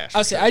worth the stash.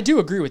 I'll say I do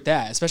agree with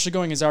that, especially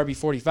going as RB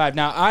 45.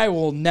 Now, I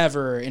will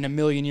never in a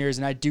million years,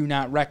 and I do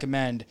not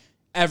recommend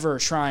ever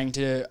trying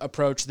to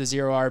approach the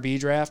 0 RB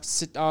draft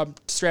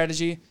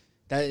strategy.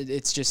 That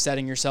it's just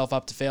setting yourself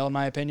up to fail, in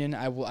my opinion.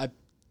 I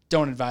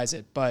don't advise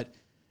it, but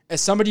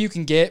as somebody you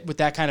can get with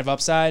that kind of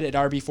upside at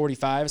RB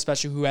 45,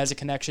 especially who has a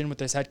connection with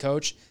this head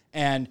coach,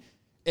 and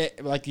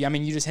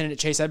you just hinted at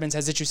Chase Edmonds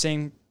has issues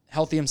staying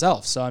healthy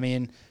himself. So I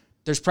mean,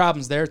 there's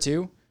problems there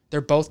too.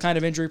 They're both kind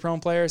of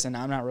injury-prone players, and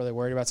I'm not really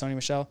worried about Sony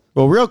Michel.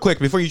 Well, real quick,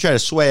 before you try to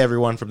sway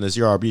everyone from the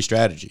 0 RB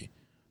strategy,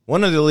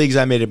 one of the leagues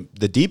I made it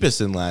the deepest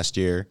in last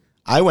year,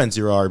 I went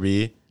 0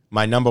 RB.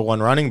 My number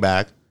 1 running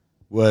back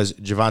was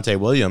Javonte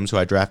Williams, who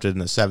I drafted in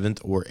the 7th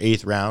or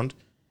 8th round,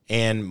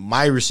 and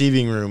my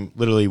receiving room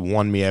literally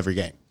won me every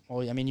game.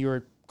 Well, I mean, you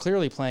were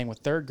clearly playing with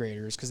third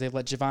graders because they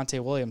let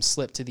Javonte Williams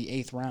slip to the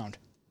 8th round.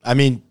 I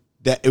mean,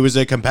 it was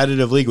a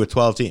competitive league with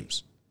 12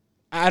 teams.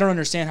 I don't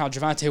understand how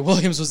Javonte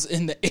Williams was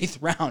in the 8th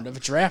round of a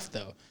draft,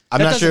 though.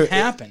 I'm not sure.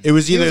 Happen. It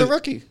was either he was a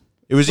rookie.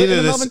 It was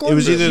either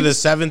the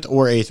 7th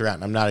or 8th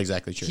round. I'm not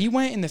exactly sure. He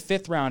went in the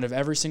 5th round of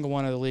every single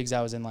one of the leagues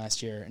I was in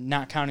last year,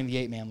 not counting the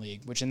 8-man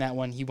league, which in that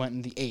one he went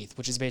in the 8th,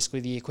 which is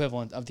basically the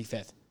equivalent of the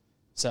 5th.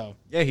 So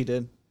yeah, he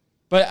did.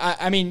 But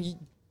I mean,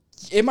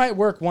 it might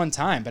work one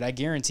time, but I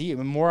guarantee you,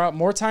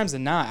 more times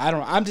than not.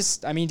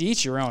 To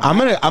each your own. I'm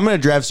gonna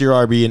draft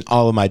 0 RB in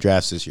all of my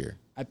drafts this year,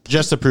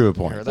 just to prove a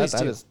point.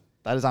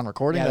 That is on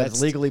recording. That is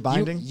legally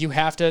binding. You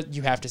have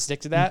to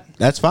stick to that.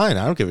 That's fine.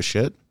 I don't give a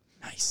shit.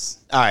 Nice.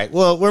 All right.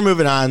 Well, we're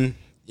moving on.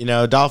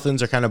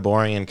 Dolphins are kind of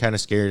boring and kind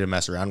of scary to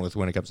mess around with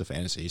when it comes to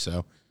fantasy.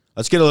 So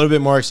let's get a little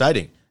bit more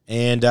exciting.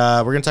 And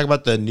we're going to talk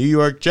about the New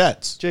York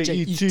Jets. Jets.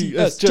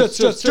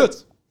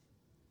 Jets.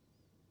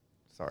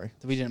 Sorry.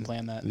 We didn't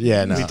plan that.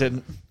 Yeah, no. We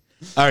didn't.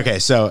 Okay.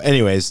 So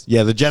anyways,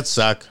 yeah, the Jets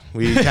suck.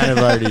 We kind of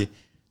already...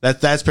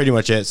 That's pretty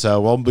much it.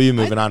 So we'll be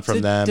moving on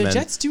from them. The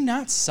Jets do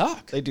not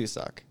suck. They do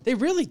suck. They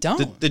really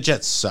don't. The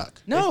Jets suck.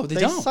 No, they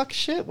don't. They suck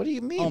shit. What do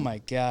you mean? Oh, my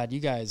God.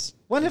 You guys.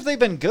 When have they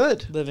been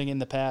good? living in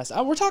the past.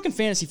 We're talking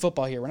fantasy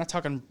football here. We're not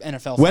talking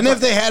NFL. When football.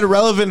 have they had a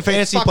relevant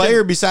fantasy fucking-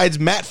 player besides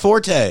Matt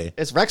Forte?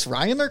 Is Rex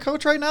Ryan their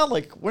coach right now?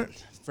 Like,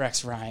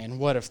 Rex Ryan,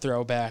 what a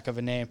throwback of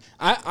a name.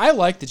 I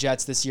like the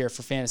Jets this year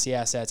for fantasy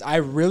assets. I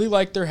really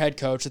like their head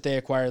coach that they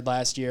acquired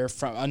last year,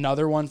 from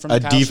another one from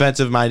A Kyle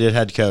defensive-minded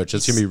head coach.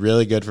 That's going to be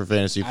really good for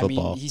fantasy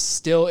football. I mean, he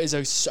still is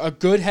a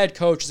good head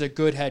coach is a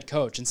good head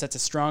coach and sets a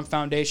strong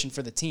foundation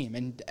for the team.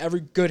 And every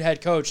good head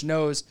coach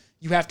knows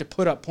you have to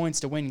put up points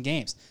to win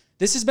games.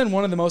 This has been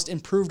one of the most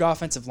improved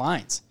offensive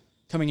lines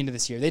coming into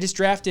this year. They just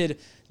drafted,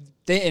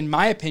 in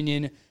my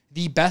opinion,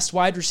 the best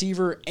wide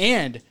receiver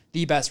and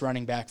the best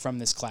running back from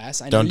this class.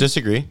 Don't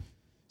disagree.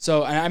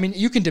 So, I mean,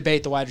 you can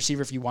debate the wide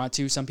receiver if you want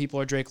to. Some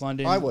people are Drake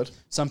London. I would.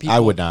 Some people. I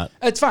would not.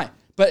 It's fine.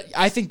 But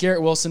I think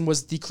Garrett Wilson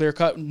was the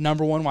clear-cut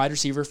number one wide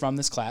receiver from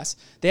this class.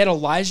 They had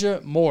Elijah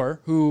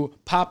Moore, who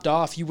popped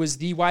off. He was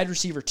the wide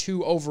receiver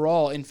 2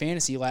 overall in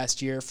fantasy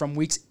last year from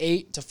weeks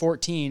 8 to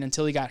 14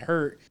 until he got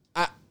hurt.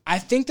 I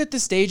think that the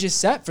stage is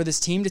set for this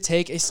team to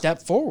take a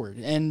step forward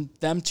and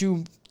them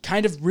to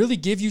kind of really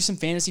give you some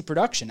fantasy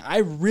production. I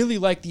really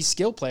like these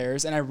skill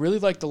players, and I really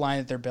like the line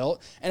that they're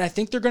built, and I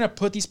think they're going to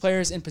put these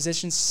players in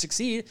positions to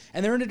succeed,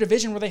 and they're in a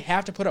division where they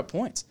have to put up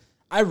points.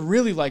 I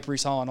really like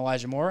Breece Hall and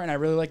Elijah Moore, and I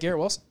really like Garrett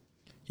Wilson.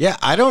 Yeah,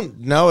 I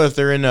don't know if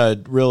they're in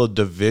a real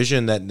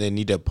division that they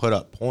need to put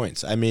up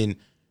points. I mean,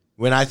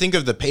 when I think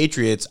of the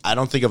Patriots, I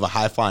don't think of a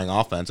high-flying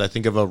offense. I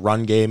think of a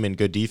run game and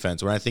good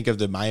defense. When I think of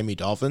the Miami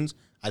Dolphins,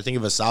 I think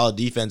of a solid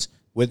defense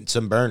with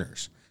some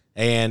burners.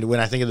 And when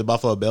I think of the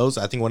Buffalo Bills,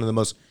 I think one of the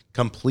most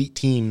complete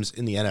teams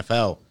in the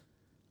NFL.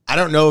 I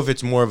don't know if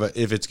it's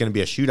if it's going to be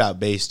a shootout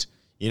based,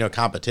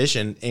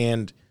 competition.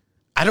 And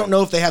I don't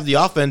know if they have the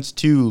offense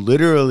to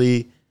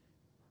literally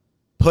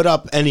put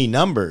up any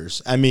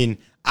numbers. I mean,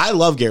 I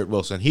love Garrett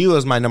Wilson. He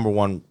was my number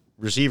one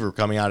receiver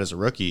coming out as a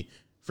rookie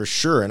for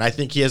sure. And I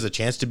think he has a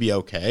chance to be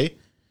okay.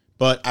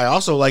 But I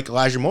also like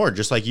Elijah Moore,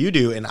 just like you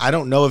do. And I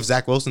don't know if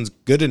Zach Wilson's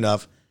good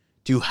enough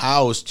to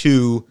house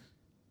two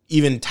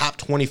even top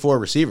 24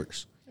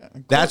 receivers.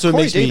 That's what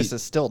Corey makes Davis me.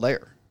 is still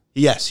there.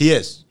 Yes, he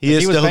is. He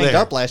is was still banged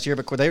there. up last year,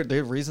 but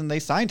the reason they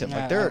signed him,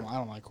 I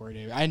don't like Corey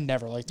Davis. I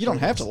never liked. You don't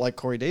have to like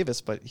Corey Davis,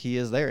 but he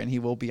is there and he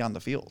will be on the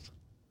field.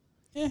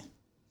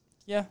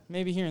 Yeah,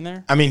 maybe here and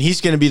there. I mean,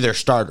 he's going to be their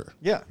starter.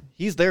 Yeah,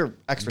 he's their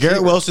extra.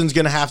 Garrett Wilson's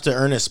going to have to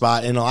earn a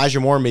spot, and Elijah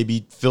Moore may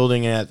be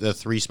fielding at the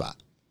 3 spot.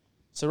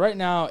 So right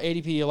now,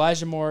 ADP,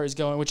 Elijah Moore is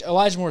going, which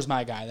Elijah Moore is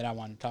my guy that I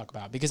want to talk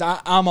about because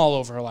I'm all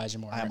over Elijah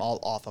Moore. I'm all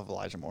off of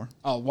Elijah Moore.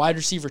 Oh, wide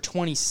receiver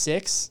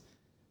 26.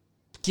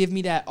 Give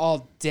me that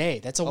all day.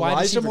 That's a wide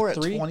Elijah receiver Moore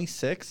 3. at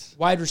 26?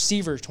 Wide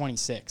receiver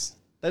 26.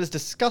 That is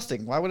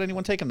disgusting. Why would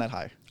anyone take him that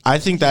high? I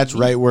think that's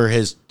right where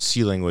his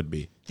ceiling would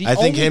be. I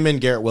think him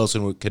and Garrett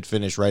Wilson could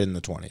finish right in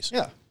the 20s.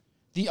 Yeah.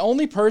 The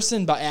only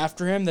person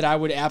after him that I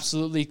would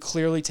absolutely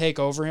clearly take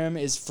over him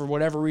is, for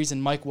whatever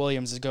reason, Mike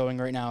Williams is going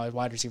right now at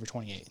wide receiver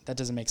 28. That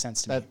doesn't make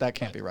sense to me. That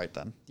can't be right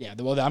then. Yeah,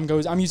 well,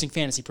 I'm using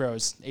Fantasy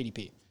Pros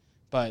ADP,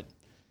 but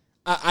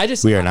I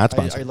just We are not Are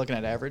sponsored. you looking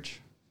at average?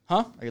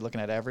 Huh? Are you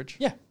looking at average?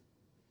 Yeah.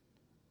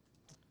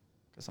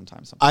 Because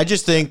sometimes. I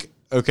just think,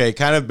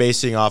 kind of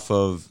basing off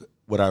of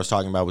what I was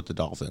talking about with the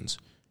Dolphins,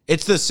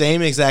 it's the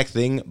same exact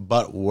thing,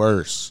 but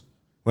worse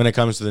when it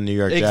comes to the New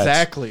York Jets.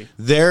 Exactly.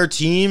 Their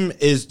team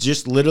is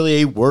just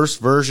literally a worse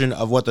version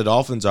of what the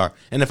Dolphins are.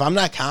 And if I'm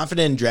not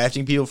confident in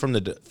drafting people from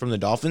the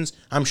Dolphins,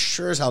 I'm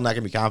sure as hell not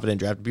going to be confident in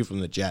drafting people from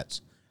the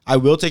Jets. I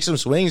will take some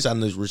swings on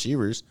those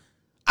receivers.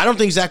 I don't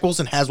think Zach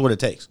Wilson has what it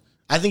takes.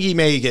 I think he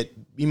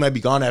might be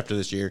gone after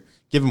this year.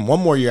 Give him one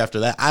more year after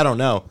that. I don't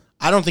know.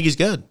 I don't think he's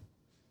good.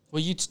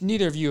 Well,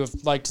 neither of you have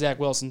liked Zach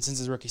Wilson since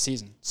his rookie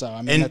season, so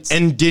I mean,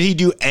 And did he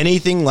do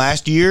anything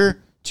last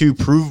year to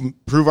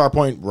prove our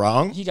point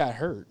wrong? he got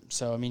hurt,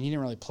 so I mean, he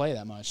didn't really play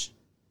that much.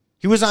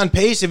 He was on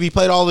pace if he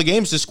played all the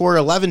games to score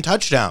 11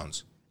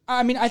 touchdowns.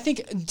 I mean, I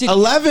think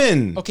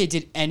 11. Okay,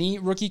 did any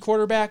rookie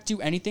quarterback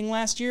do anything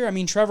last year? I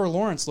mean, Trevor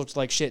Lawrence looked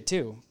like shit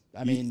too.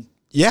 I mean,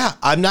 Yeah,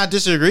 I'm not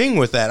disagreeing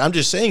with that. I'm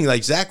just saying,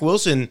 like, Zach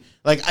Wilson,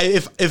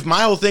 if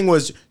my whole thing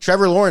was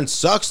Trevor Lawrence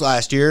sucks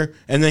last year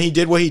and then he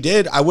did what he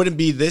did, I wouldn't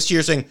be this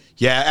year saying,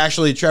 yeah,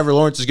 actually, Trevor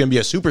Lawrence is going to be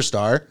a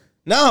superstar.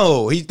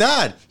 No, he's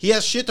not. He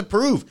has shit to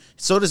prove.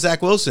 So does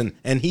Zach Wilson,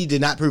 and he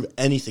did not prove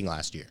anything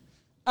last year.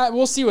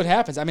 we'll see what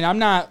happens. I mean, I'm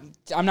not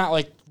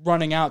like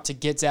running out to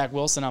get Zach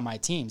Wilson on my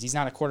teams. He's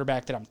not a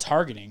quarterback that I'm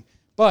targeting,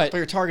 but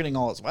you're targeting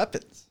all his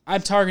weapons.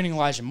 I'm targeting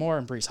Elijah Moore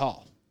and Breece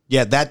Hall.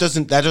 Yeah, that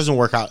doesn't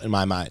work out in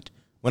my mind.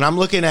 When I'm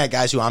looking at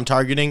guys who I'm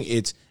targeting,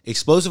 it's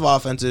explosive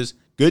offenses,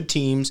 good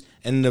teams,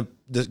 and the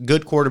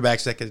good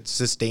quarterbacks that can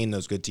sustain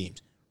those good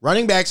teams.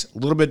 Running backs, a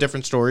little bit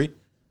different story,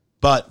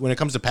 but when it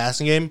comes to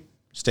passing game,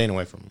 staying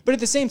away from them. But at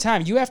the same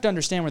time, you have to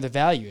understand where the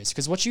value is,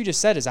 because what you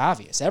just said is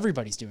obvious.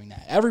 Everybody's doing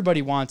that.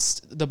 Everybody wants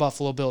the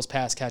Buffalo Bills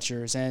pass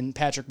catchers and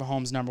Patrick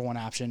Mahomes' number one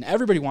option.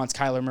 Everybody wants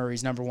Kyler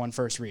Murray's number one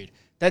first read.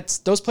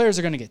 Those players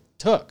are going to get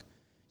took.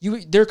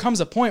 There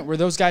comes a point where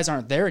those guys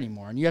aren't there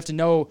anymore, and you have to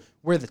know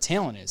where the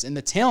talent is. And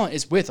the talent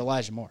is with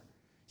Elijah Moore.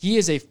 He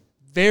is a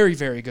very,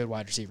 very good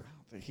wide receiver.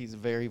 He's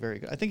very, very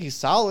good. I think he's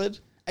solid.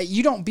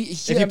 You don't be.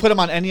 If you put him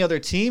on any other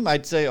team,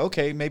 I'd say,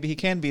 okay, maybe he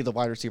can be the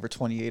wide receiver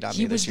 28 on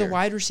he me this was year. the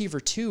wide receiver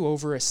 2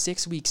 over a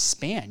 6-week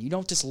span. You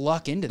don't just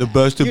luck into that.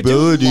 best You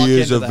do luck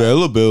into that.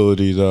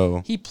 availability,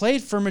 though. He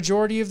played for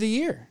majority of the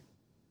year.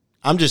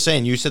 I'm just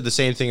saying, you said the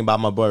same thing about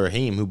my boy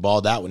Raheem, who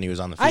balled out when he was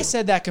on the field. I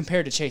said that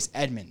compared to Chase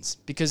Edmonds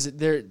because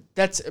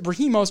that's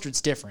Raheem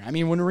Mostert's different. I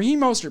mean, when Raheem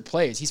Mostert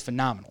plays, he's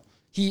phenomenal.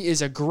 He is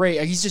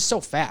he's just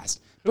so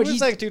fast. Who was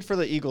that dude for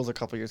the Eagles a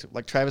couple years ago?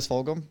 Like Travis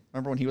Fulgham?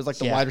 Remember when he was like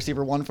the wide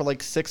receiver 1 for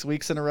like 6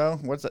 weeks in a row?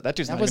 What's that? That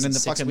dude's not even in the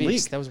fucking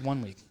league. That was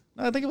 1 week.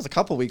 No, I think it was a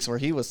couple weeks where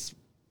he was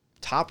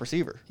top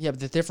receiver. Yeah, but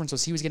the difference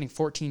was he was getting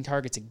 14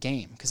 targets a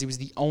game because he was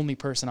the only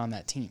person on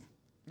that team.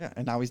 Yeah,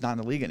 and now he's not in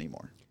the league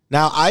anymore.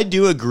 Now, I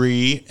do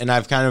agree, and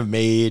I've kind of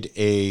made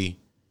a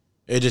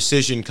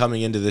decision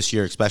coming into this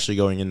year, especially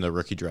going into the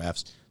rookie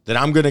drafts, that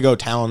I'm going to go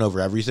talent over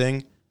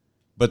everything.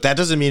 But that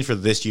doesn't mean for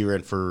this year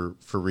and for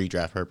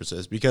redraft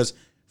purposes, because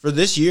for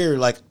this year,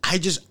 like I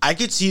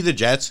could see the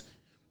Jets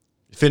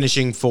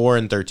finishing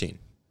 4-13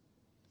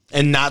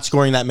 and not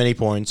scoring that many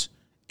points.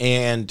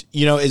 And,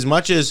 you know, as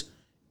much as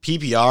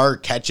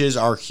PPR catches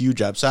are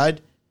huge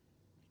upside,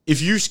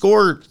 if you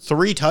score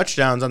 3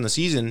 touchdowns on the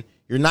season,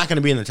 you're not going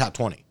to be in the top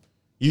 20.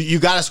 You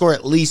got to score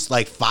at least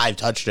like 5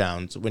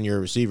 touchdowns when you're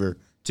a receiver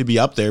to be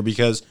up there,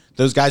 because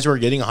those guys who are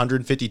getting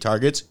 150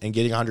 targets and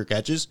getting 100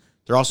 catches,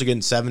 they're also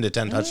getting 7 to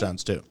 10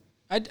 touchdowns too.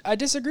 I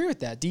disagree with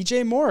that.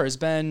 DJ Moore has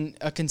been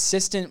a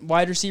consistent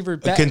wide receiver.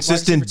 A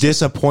consistent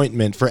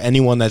disappointment for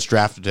anyone that's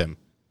drafted him.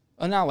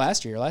 Not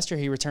last year. Last year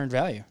he returned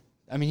value.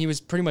 I mean, he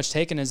was pretty much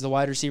taken as the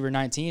wide receiver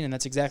 19, and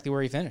that's exactly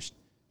where he finished.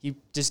 He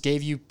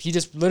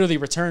just literally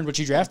returned what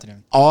you drafted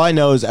him. All I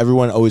know is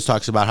everyone always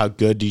talks about how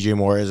good DJ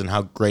Moore is and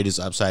how great his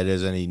upside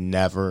is, and he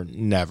never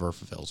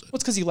fulfills it. Well,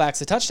 it's because he lacks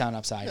the touchdown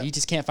upside. Yeah. He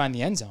just can't find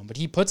the end zone. But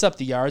he puts up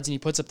the yards and he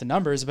puts up the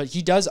numbers, but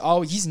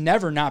he's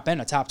never not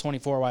been a top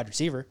 24 wide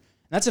receiver. And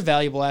that's a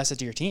valuable asset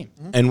to your team.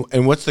 Mm-hmm.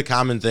 And what's the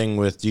common thing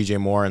with DJ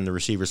Moore and the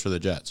receivers for the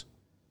Jets?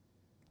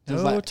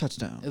 No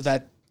touchdown.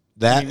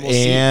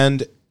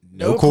 And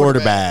no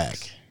quarterback.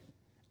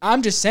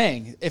 I'm just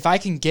saying, if I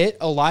can get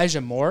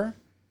Elijah Moore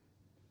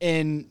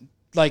in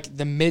like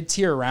the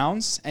mid-tier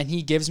rounds and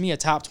he gives me a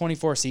top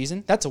 24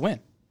 season, that's a win.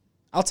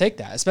 I'll take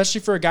that, especially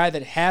for a guy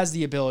that has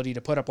the ability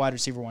to put up wide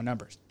receiver 1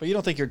 numbers. But you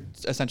don't think you're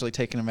essentially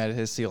taking him at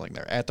his ceiling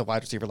there, at the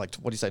wide receiver, like,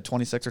 what do you say,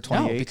 26 or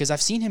 28? No, because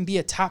I've seen him be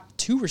a top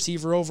 2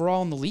 receiver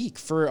overall in the league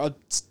for a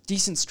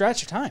decent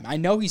stretch of time. I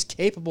know he's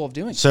capable of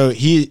doing it. So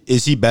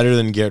is he better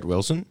than Garrett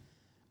Wilson?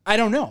 I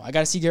don't know. I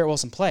got to see Garrett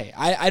Wilson play.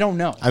 I don't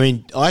know. I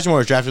mean, Elijah Moore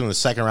was drafted in the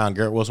 2nd round.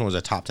 Garrett Wilson was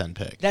a top 10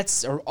 pick.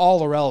 That's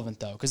all irrelevant,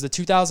 though, because the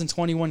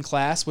 2021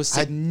 class was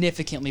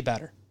significantly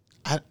better.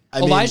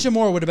 Elijah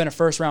Moore would have been a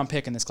 1st-round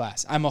pick in this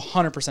class. I'm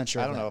 100%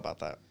 sure. I don't know about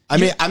that. I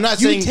mean, I'm not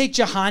saying you take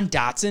Jahan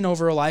Dotson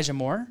over Elijah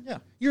Moore. Yeah,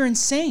 you're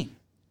insane.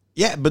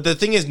 Yeah, but the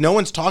thing is, no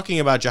one's talking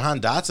about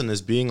Jahan Dotson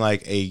as being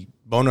like a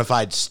bona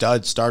fide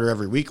stud starter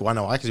every week. Why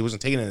not? Why? Because he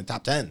wasn't taken in the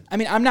top 10. I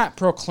mean, I'm not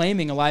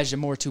proclaiming Elijah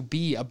Moore to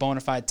be a bona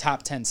fide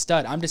top 10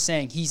 stud. I'm just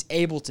saying he's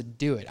able to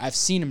do it. I've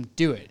seen him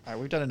do it. All right,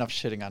 we've done enough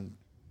shitting on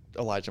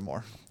Elijah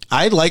Moore.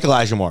 I like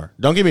Elijah Moore.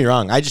 Don't get me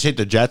wrong. I just hate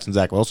the Jets and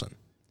Zach Wilson.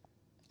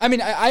 I mean,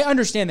 I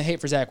understand the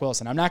hate for Zach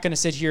Wilson. I'm not going to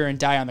sit here and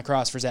die on the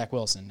cross for Zach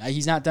Wilson.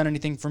 He's not done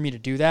anything for me to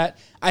do that.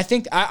 I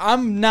think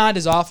I'm not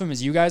as off him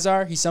as you guys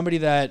are. He's somebody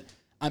that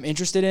I'm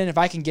interested in. If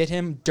I can get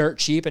him dirt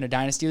cheap in a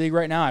dynasty league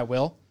right now, I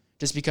will.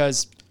 Just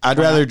because I'd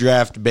rather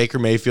draft Baker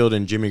Mayfield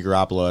and Jimmy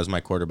Garoppolo as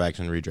my quarterbacks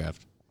in redraft.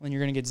 Then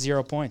you're going to get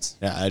 0 points.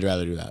 Yeah, I'd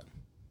rather do that.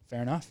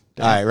 Fair enough.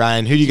 All right,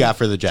 Ryan, who do you got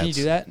for the Jets? Can you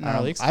do that in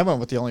our leagues? I went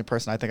with the only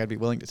person I think I'd be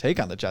willing to take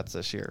on the Jets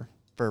this year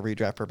for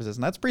redraft purposes,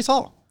 and that's Breece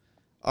Hall.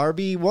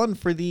 RB1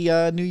 for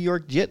the New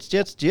York Jets.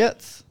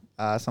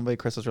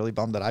 Chris was really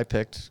bummed that I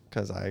picked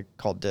because I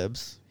called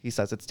dibs. He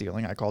says it's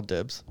stealing. I called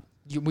dibs.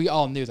 We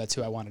all knew that's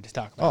who I wanted to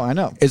talk about. Oh, I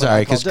know. It's all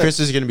right, because Chris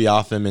is going to be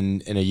off him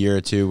in a year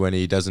or two when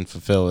he doesn't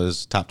fulfill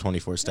his top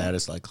 24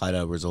 status like Clyde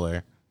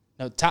Edwards-Helaire.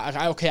 No,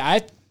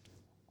 Clyde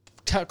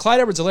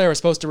Edwards-Helaire was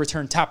supposed to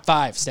return top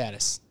 5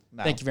 status.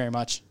 No. Thank you very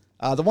much.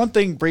 The one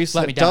thing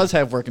Breece does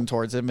have working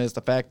towards him is the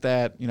fact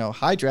that,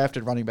 high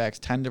drafted running backs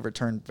tend to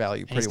return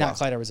value pretty well. He's not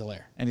Clyde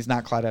Edwards-Helaire. And he's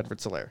not Clyde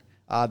Edwards-Helaire.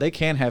 They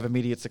can have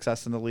immediate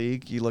success in the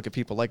league. You look at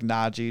people like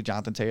Najee,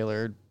 Jonathan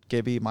Taylor,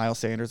 Gibby, Miles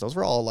Sanders. Those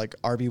were all like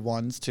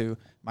RB1s to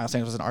Miles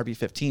Sanders was an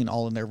RB15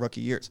 all in their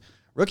rookie years.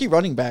 Rookie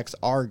running backs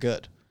are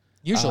good.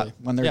 Usually.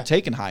 When they're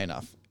taken high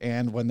enough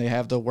and when they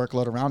have the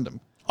workload around them.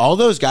 All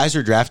those guys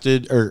are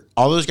drafted, or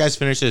all those guys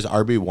finished as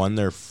RB1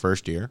 their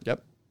first year?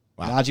 Yep.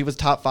 Wow. Najee was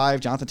top 5.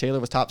 Jonathan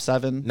Taylor was top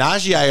 7.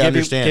 Najee, I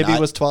understand. Gibby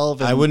was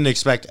 12. I wouldn't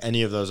expect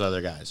any of those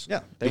other guys. Yeah.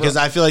 Because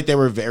I feel like they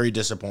were very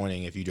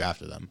disappointing if you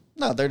drafted them.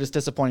 No, they're just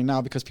disappointing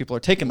now because people are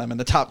taking them in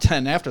the top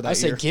 10 after that year.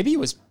 I said Gibby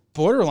was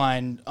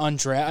borderline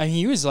undrafted. I mean,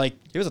 he was a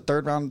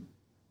 3rd round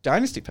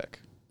dynasty pick.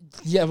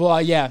 Yeah,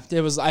 well, yeah. He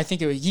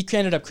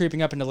ended up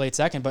creeping up into late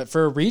 2nd, but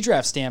for a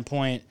redraft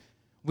standpoint,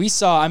 we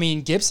saw,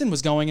 Gibson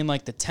was going in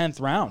like the 10th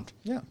round.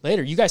 Yeah.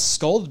 Later, you guys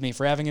scolded me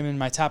for having him in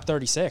my top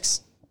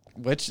 36.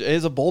 which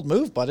is a bold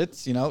move, but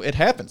it's, it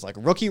happens. Like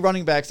rookie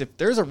running backs, if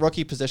there's a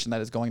rookie position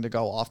that is going to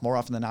go off, more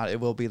often than not, it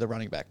will be the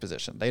running back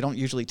position. They don't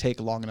usually take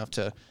long enough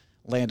to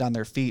land on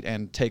their feet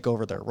and take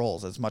over their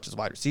roles as much as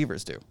wide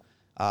receivers do.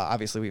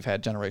 Obviously, we've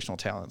had generational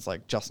talents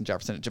like Justin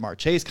Jefferson and Jamar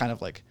Chase kind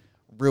of like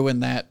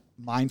ruin that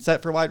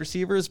mindset for wide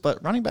receivers,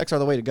 but running backs are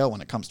the way to go when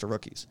it comes to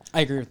rookies.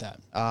 I agree with that.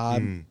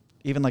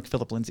 Even like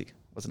Phillip Lindsay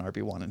was an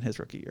RB1 in his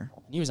rookie year.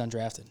 He was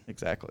undrafted.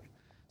 Exactly.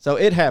 So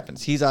it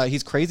happens.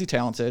 He's crazy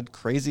talented,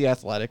 crazy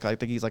athletic. I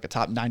think he's like a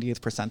top 90th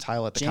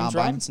percentile at the James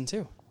combine. Robinson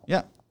too.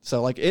 Yeah.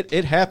 So like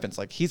it happens.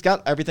 Like he's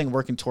got everything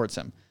working towards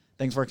him.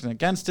 Things working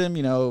against him,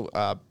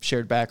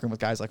 shared backroom with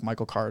guys like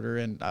Michael Carter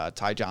and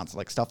Ty Johnson,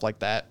 like stuff like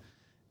that.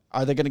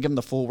 Are they going to give him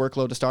the full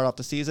workload to start off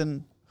the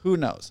season? Who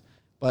knows?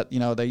 But,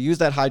 they use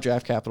that high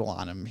draft capital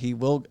on him. He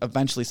will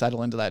eventually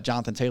settle into that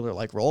Jonathan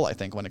Taylor-like role, I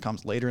think, when it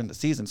comes later in the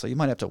season. So you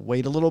might have to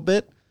wait a little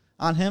bit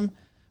on him.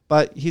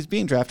 But he's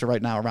being drafted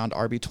right now around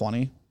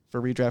RB20 for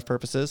redraft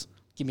purposes.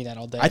 Give me that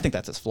all day. I think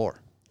that's his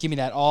floor. Give me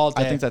that all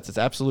day. I think that's his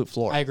absolute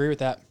floor. I agree with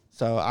that.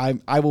 So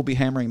I will be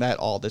hammering that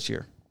all this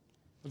year.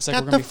 Looks like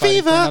we're going to be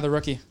fighting for another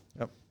rookie.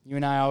 Yep. You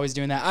and I always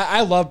doing that.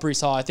 I love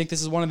Breece Hall. I think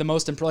this is one of the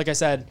most, like I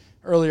said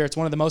earlier, it's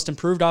one of the most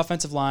improved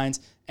offensive lines,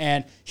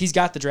 and he's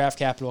got the draft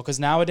capital because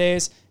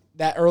nowadays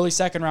that early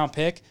second-round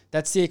pick,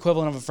 that's the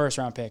equivalent of a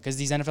first-round pick because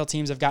these NFL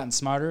teams have gotten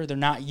smarter. They're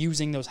not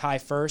using those high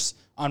firsts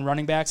on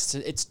running backs.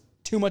 It's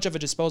too much of a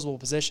disposable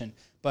position.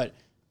 But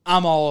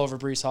I'm all over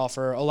Breece Hall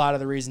for a lot of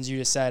the reasons you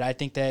just said. I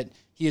think that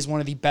he is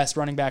one of the best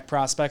running back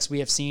prospects we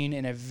have seen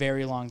in a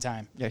very long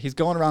time. Yeah, he's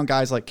going around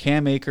guys like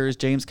Cam Akers,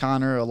 James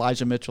Conner,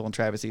 Elijah Mitchell, and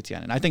Travis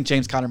Etienne. And I think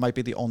James Conner might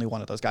be the only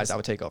one of those guys I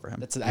would take over him.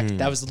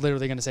 That was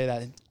literally going to say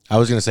that. I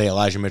was going to say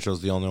Elijah Mitchell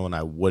is the only one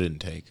I wouldn't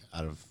take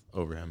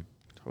over him.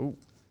 Oh.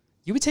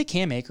 You would take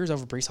Cam Akers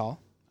over Breece Hall?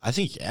 I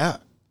think, yeah.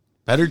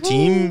 Better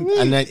team,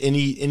 and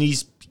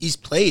he's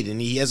played,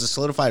 and he has a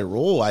solidified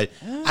role.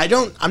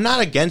 I'm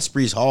not against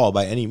Breece Hall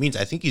by any means.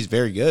 I think he's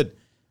very good.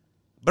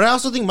 But I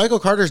also think Michael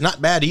Carter's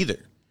not bad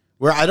either.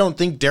 Where I don't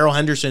think Darrell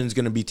Henderson is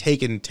going to be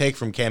take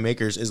from Cam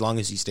Akers as long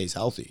as he stays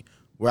healthy.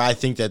 Where I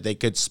think that they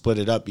could split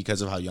it up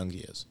because of how young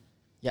he is.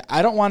 Yeah,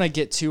 I don't want to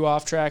get too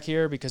off track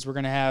here because we're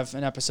going to have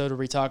an episode where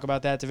we talk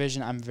about that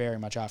division. I'm very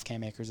much off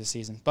Cam Akers this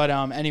season. But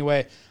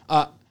anyway,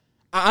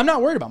 I'm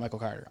not worried about Michael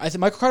Carter. I think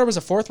Michael Carter was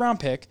a fourth-round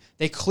pick.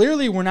 They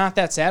clearly were not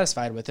that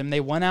satisfied with him. They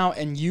went out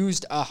and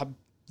used a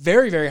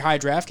very, very high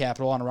draft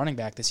capital on a running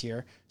back this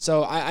year.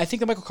 So I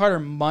think that Michael Carter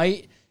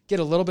might get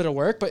a little bit of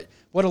work, but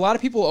what a lot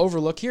of people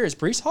overlook here is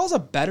Breece Hall's a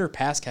better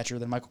pass catcher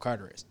than Michael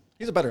Carter is.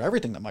 He's a better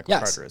everything than Michael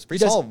Carter is.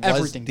 Breece Hall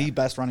was the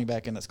best running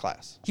back in this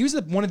class. He was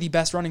one of the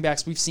best running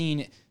backs we've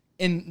seen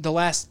in the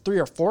last 3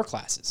 or 4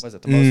 classes. Was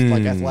it the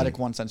most athletic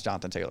one since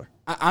Jonathan Taylor?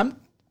 I'm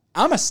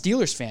a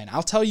Steelers fan.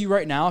 I'll tell you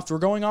right now, if we're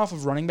going off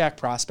of running back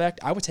prospect,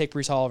 I would take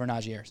Breece Hall over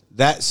Najee Harris.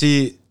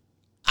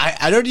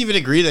 I don't even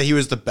agree that he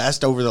was the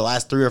best over the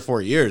last 3 or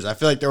 4 years. I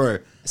feel like there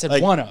were... I said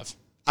one of.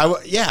 I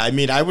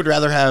would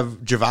rather have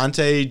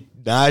Javonte,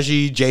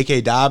 Najee,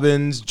 J.K.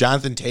 Dobbins,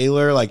 Jonathan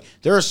Taylor. Like,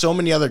 there are so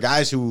many other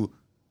guys who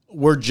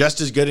were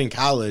just as good in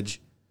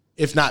college,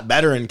 if not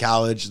better in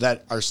college,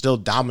 that are still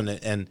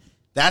dominant. And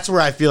that's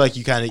where I feel like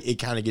it kind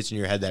of gets in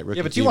your head that rookie.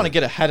 Yeah, but you want to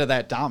get ahead of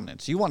that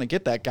dominance. You want to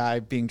get that guy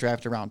being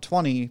drafted around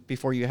 20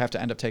 before you have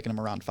to end up taking him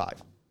around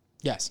 5.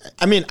 Yes.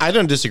 I mean, I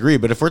don't disagree,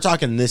 but if we're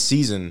talking this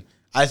season,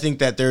 I think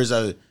that there's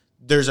a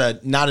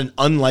not an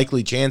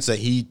unlikely chance that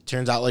he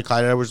turns out like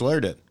Clyde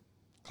Edwards-Helaire did.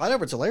 Clyde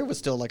Edwards-Helaire was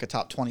still like a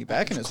top 20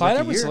 back in his Clyde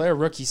rookie year. Edwards-Helaire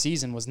rookie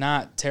season was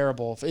not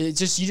terrible. It's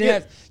just you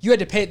had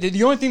to pay.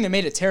 The only thing that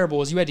made it terrible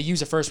was you had to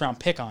use a first-round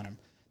pick on him.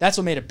 That's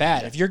what made it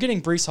bad. If you're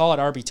getting Breece Hall at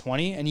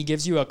RB20 and he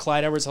gives you a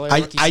Clyde Edwards-Helaire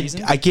rookie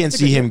season, I can't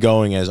see him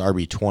going as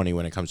RB20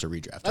 when it comes to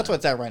redraft. That's what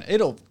it's at right now.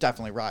 It'll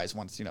definitely rise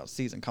once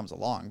season comes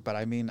along. But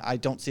I mean, I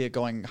don't see it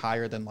going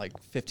higher than like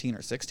 15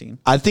 or 16.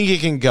 I think it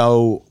can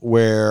go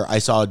where I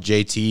saw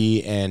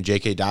JT and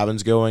J.K.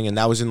 Dobbins going, and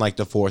that was in like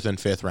the 4th and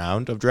 5th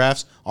round of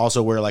drafts.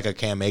 Also, where like a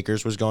Cam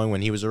Akers was going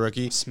when he was a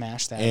rookie.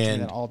 Smash that,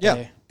 and that all day.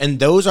 Yeah, and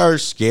those are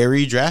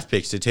scary draft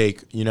picks to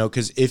take.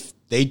 Because if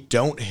they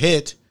don't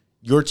hit,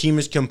 your team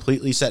is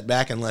completely set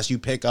back unless you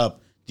pick up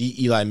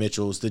the Eli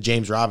Mitchells, the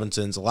James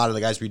Robinsons, a lot of the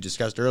guys we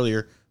discussed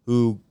earlier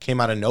who came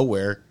out of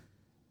nowhere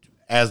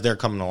as they're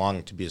coming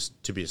along to be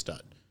a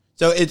stud.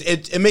 So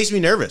it makes me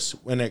nervous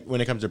when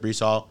it comes to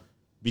Breece Hall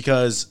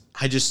because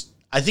I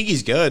think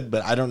he's good,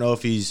 but I don't know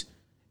if he's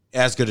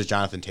as good as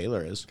Jonathan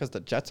Taylor is. Because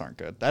the Jets aren't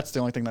good. That's the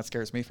only thing that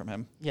scares me from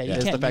him. Yeah, you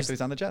is can't the fact that he's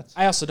on the Jets.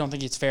 I also don't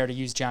think it's fair to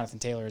use Jonathan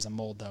Taylor as a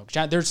mold, though.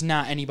 There's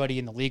not anybody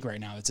in the league right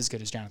now that's as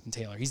good as Jonathan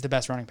Taylor. He's the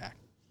best running back.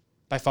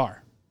 By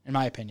far, in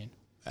my opinion.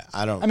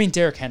 I mean,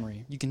 Derrick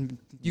Henry. You can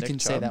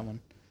say that one.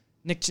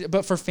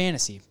 But for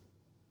fantasy.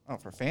 Oh,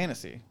 for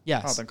fantasy?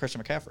 Yes. Oh, then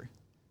Christian McCaffrey.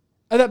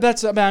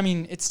 I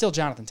mean, it's still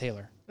Jonathan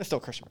Taylor. It's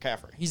still Christian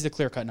McCaffrey. He's the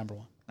clear-cut number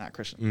 1. Not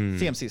Christian.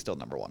 CMC is still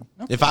number 1.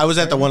 Okay. If I was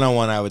at the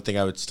one-on-one, I would think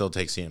I would still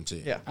take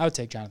CMC. Yeah. I would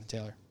take Jonathan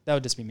Taylor. That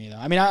would just be me, though.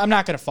 I mean, I'm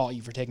not going to fault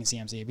you for taking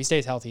CMC. If he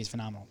stays healthy, he's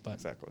phenomenal. But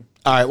exactly.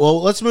 All right,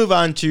 well, let's move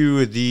on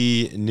to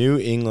the New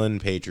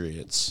England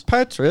Patriots.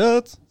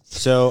 Patriots.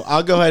 So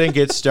I'll go ahead and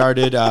get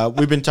started.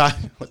 We've been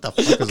talking. What the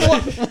fuck was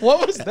that?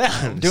 What was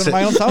that? I'm doing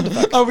my own sound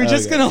effects. Are we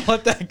just gonna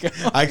let that go?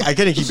 I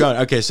couldn't keep going.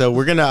 Okay, so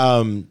we're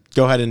gonna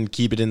go ahead and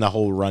keep it in the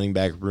whole running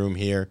back room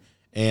here,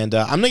 and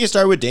I'm gonna get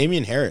started with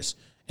Damien Harris.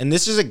 And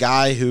this is a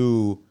guy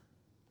who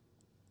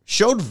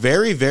showed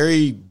very,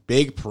 very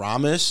big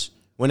promise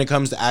when it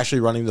comes to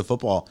actually running the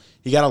football.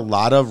 He got a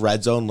lot of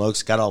red zone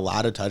looks, got a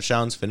lot of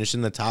touchdowns, finished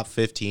in the top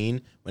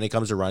 15 when it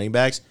comes to running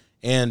backs.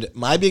 And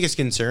my biggest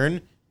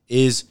concern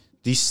is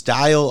the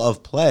style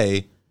of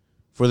play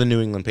for the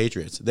New England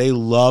Patriots. They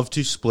love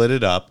to split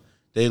it up.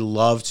 They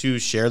love to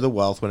share the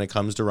wealth when it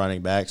comes to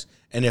running backs.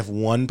 And if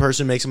one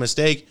person makes a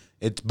mistake,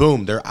 it's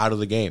boom, they're out of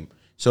the game.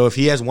 So if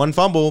he has one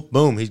fumble,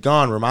 boom, he's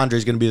gone.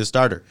 Ramondre's going to be the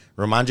starter.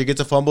 Ramondre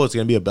gets a fumble, it's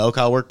going to be a bell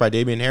cow work by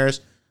Damien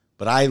Harris.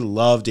 But I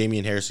love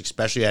Damien Harris,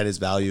 especially at his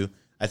value.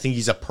 I think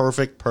he's a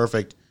perfect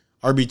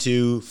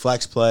RB2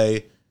 flex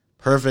play,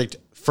 perfect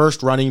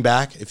first running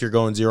back if you're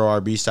going zero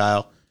RB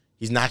style.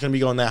 He's not going to be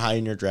going that high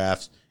in your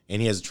drafts.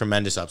 And he has a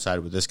tremendous upside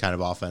with this kind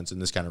of offense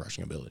and this kind of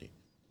rushing ability.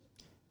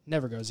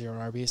 Never go zero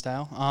RB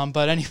style.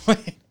 But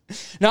anyway,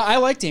 no, I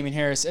like Damien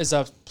Harris as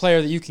a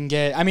player that you can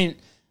get. I mean,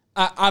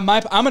 I'm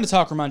going to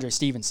talk Ramondre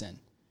Stevenson,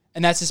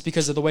 and that's just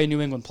because of the way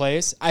New England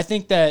plays. I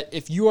think that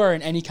if you are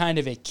in any kind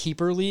of a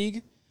keeper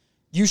league,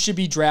 you should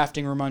be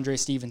drafting Ramondre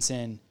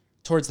Stevenson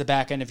towards the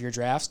back end of your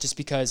drafts, just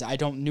because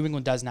New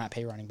England does not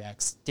pay running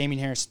backs. Damien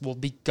Harris will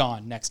be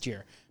gone next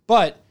year.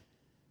 But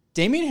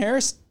Damien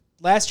Harris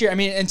last year, I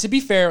mean, and to be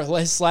fair,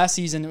 his last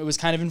season, it was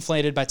kind of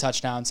inflated by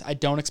touchdowns. I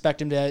don't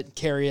expect him to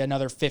carry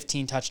another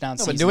 15 touchdown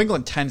season. But New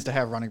England tends to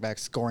have running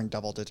backs scoring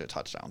double-digit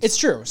touchdowns. It's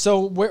true. So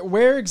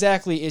where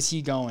exactly is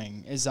he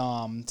going?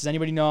 Does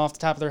anybody know off the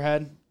top of their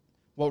head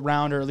what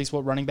round or at least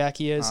what running back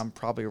he is?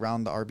 Probably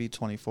around the RB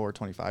 24,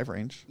 25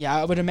 range. Yeah,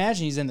 I would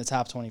imagine he's in the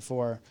top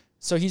 24.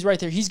 So he's right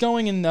there. He's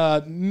going in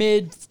the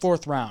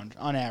mid-4th round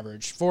on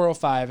average.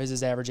 405 is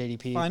his average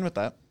ADP. Fine with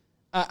that.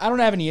 I don't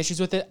have any issues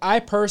with it. I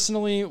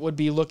personally would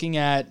be looking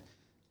at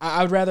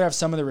I would rather have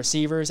some of the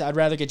receivers. I'd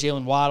rather get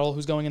Jalen Waddle,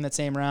 who's going in that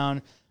same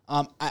round.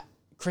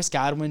 Chris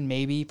Godwin,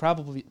 maybe.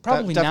 Probably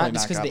not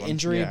just because of the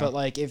injury, yeah. But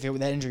like if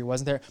that injury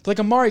wasn't there. But like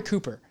Amari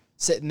Cooper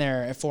sitting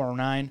there at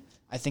 409,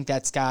 I think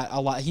that's got a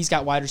lot. He's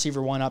got wide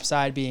receiver 1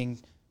 upside, being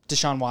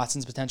Deshaun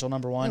Watson's potential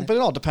number 1. Yeah, but it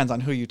all depends on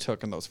who you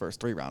took in those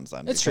first 3 rounds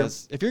then. It's true.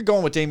 If you're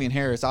going with Damien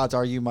Harris, odds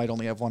are you might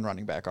only have 1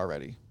 running back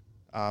already.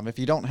 If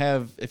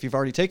you've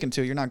already taken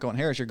 2, you're not going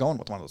Harris, you're going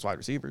with one of those wide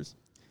receivers.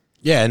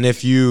 Yeah, and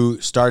if you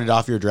started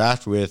off your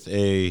draft with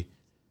a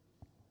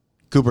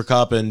Cooper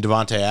Kupp and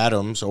Devontae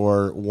Adams,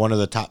 or one of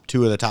the top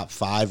 2 of the top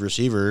 5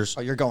 receivers,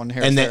 you're going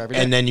Harris every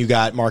day. And then you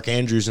got Mark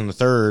Andrews in the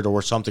 3rd,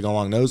 or something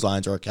along those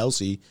lines, or a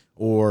Kelsey,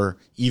 or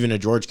even a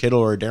George Kittle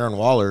or a Darren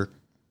Waller.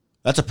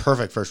 That's a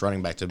perfect first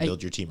running back to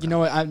build your team around. You know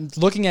what? I'm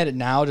looking at it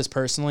now, just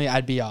personally,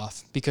 I'd be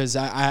off because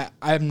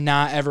I'm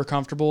not ever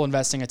comfortable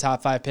investing a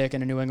top 5 pick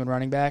in a New England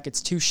running back. It's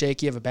too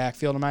shaky of a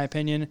backfield, in my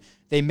opinion.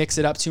 They mix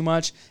it up too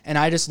much. And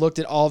I just looked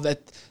at all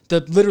that,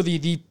 literally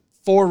the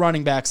 4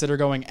 running backs that are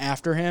going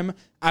after him,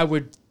 I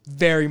would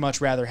very much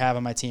rather have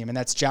on my team. And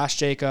that's Josh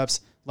Jacobs,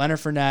 Leonard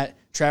Fournette,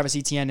 Travis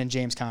Etienne, and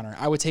James Conner.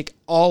 I would take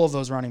all of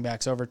those running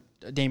backs over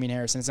Damien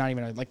Harris. And it's not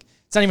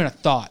even a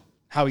thought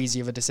how easy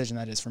of a decision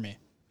that is for me.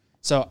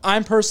 So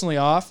I'm personally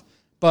off,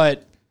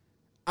 but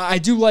I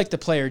do like the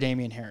player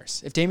Damien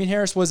Harris. If Damien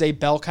Harris was a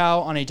bell cow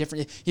on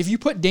if you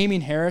put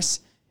Damien Harris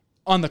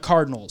on the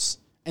Cardinals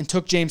and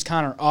took James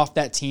Conner off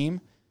that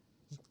team,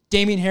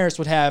 Damien Harris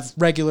would have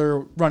regular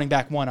running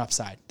back 1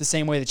 upside, the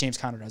same way that James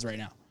Conner does right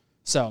now.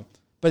 So,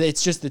 but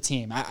it's just the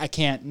team. I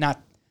can't,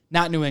 not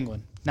New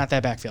England, not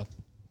that backfield.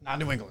 Not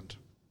New England.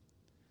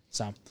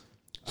 So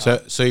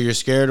you're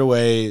scared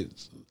away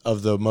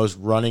of the most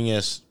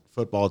runningest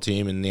football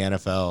team in the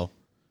NFL,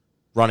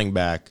 running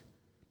back,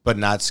 but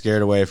not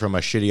scared away from a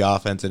shitty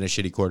offense and a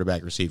shitty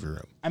quarterback receiver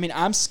room. I mean,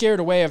 I'm scared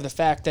away of the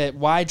fact that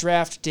why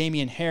draft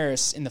Damien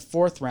Harris in the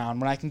 4th round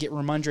when I can get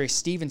Ramondre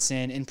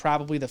Stevenson in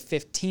probably the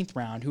 15th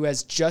round, who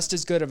has just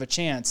as good of a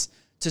chance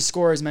to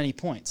score as many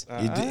points.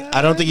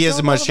 I don't think he has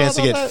as much chance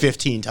to get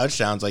 15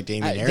 touchdowns like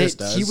Damien Harris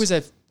does.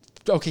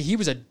 He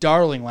was a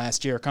darling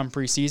last year come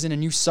preseason,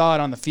 and you saw it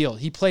on the field.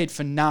 He played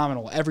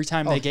phenomenal every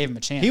time they gave him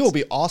a chance. He will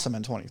be awesome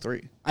in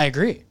 23. I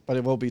agree. But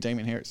it will be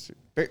Damien Harris.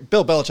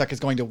 Bill Belichick is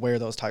going to wear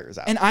those tires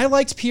out. And I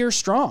liked Pierre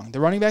Strong, the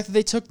running back that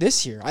they took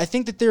this year. I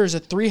think that there is a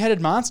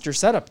 3-headed monster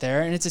set up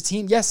there, and it's a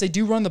team. Yes, they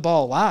do run the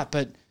ball a lot,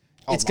 but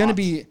it's going to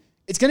be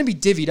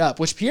divvied up,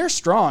 which Pierre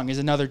Strong is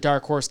another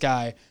dark horse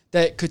guy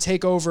that could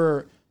take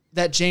over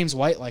that James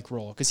White-like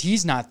role because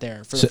he's not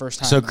there for the first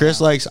time. So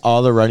Chris likes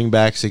all the running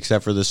backs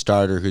except for the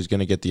starter who's going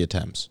to get the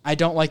attempts. I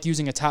don't like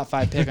using a top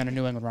 5 pick on a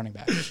New England running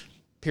back,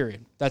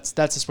 period. That's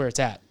just where it's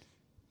at.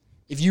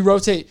 If you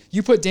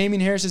put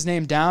Damien Harris's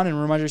name down and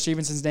Ramondre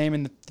Stevenson's name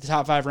in the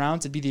top 5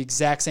 rounds, it'd be the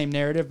exact same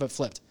narrative, but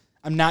flipped.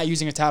 I'm not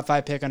using a top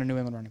 5 pick on a New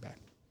England running back.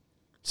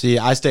 See,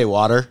 I stay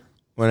water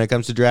when it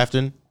comes to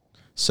drafting,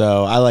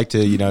 so I like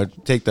to,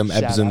 take them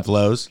ebbs and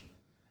flows.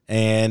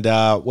 And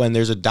when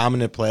there's a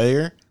dominant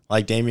player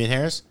like Damien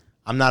Harris,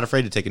 I'm not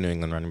afraid to take a New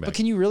England running back. But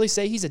can you really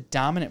say he's a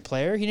dominant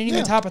player? He didn't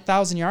even top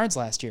 1,000 yards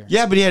last year.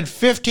 Yeah, but he had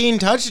 15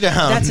 touchdowns.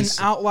 That's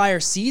an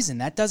outlier season.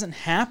 That doesn't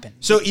happen.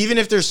 So even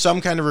if there's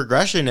some kind of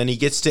regression and he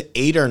gets to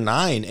 8 or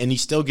 9 and he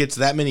still gets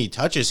that many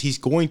touches, he's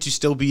going to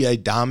still be a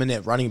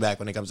dominant running back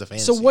when it comes to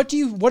fantasy. So what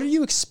are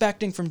you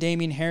expecting from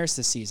Damian Harris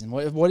this season?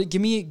 What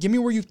give me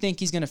where you think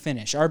he's going to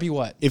finish. RB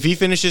what? If he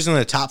finishes in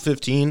the top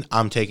 15,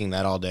 I'm taking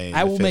that all day.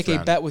 I will make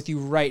a bet with you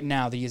right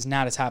now that he is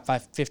not a top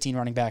 15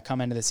 running back come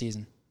into the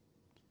season.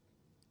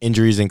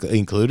 Injuries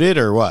included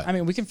or what? I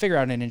mean, we can figure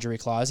out an injury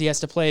clause. He has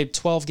to play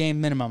 12-game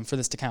minimum for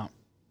this to count.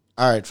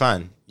 All right,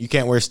 fine. You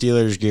can't wear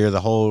Steelers gear the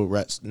whole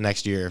rest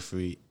next year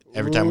every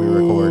time we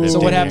record.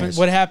 So what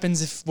happens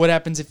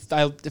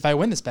if I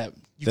win this bet?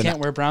 You can't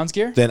wear Browns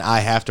gear? Then I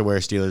have to wear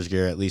Steelers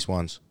gear at least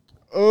once.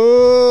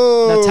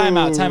 Oh.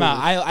 Now time out.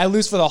 I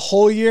lose for the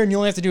whole year and you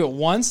only have to do it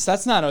once?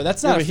 That's not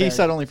but he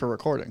said only for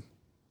recording.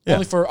 Yeah.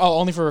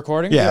 Only for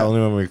recording? Yeah, only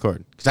when we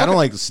record. Because I don't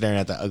like staring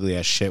at that ugly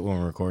ass shit when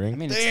we're recording. I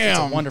mean, it's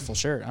a wonderful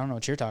shirt. I don't know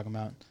what you're talking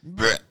about.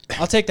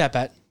 I'll take that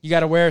bet. You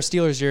got to wear a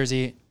Steelers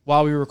jersey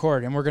while we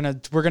record, and we're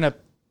gonna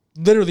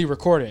literally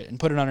record it and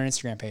put it on our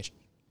Instagram page.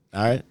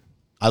 All right.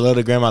 I love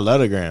the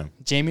gram.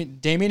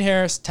 Damian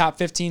Harris, top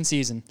 15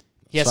 season.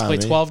 He has to play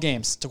 12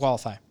 games to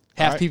qualify.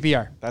 Half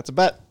PPR. That's a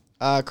bet.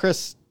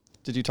 Chris,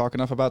 did you talk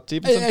enough about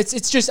Stevenson?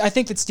 It's just I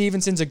think that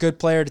Stevenson's a good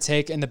player to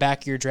take in the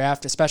back of your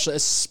draft,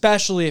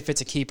 especially if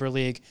it's a keeper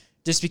league.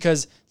 Just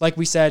because, like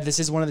we said, this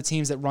is one of the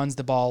teams that runs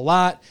the ball a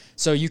lot,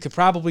 so you could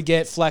probably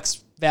get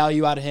flex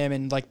value out of him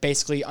in like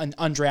basically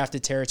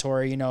undrafted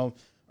territory. Around,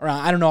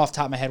 I don't know off the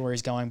top of my head where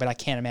he's going, but I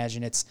can't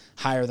imagine it's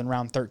higher than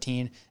round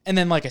 13. And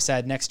then, like I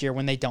said, next year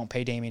when they don't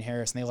pay Damian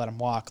Harris and they let him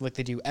walk like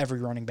they do every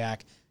running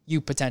back,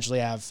 you potentially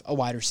have a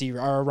wide receiver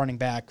or a running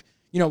back,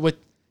 with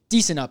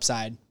decent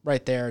upside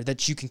right there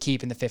that you can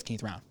keep in the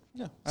 15th round.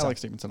 Yeah, I like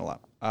Stevenson a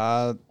lot.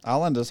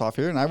 I'll end this off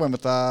here, and I went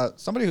with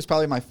somebody who's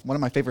probably one of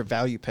my favorite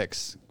value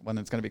picks when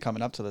it's going to be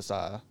coming up to this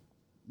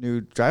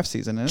new draft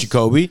season.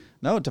 Jacoby?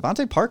 No,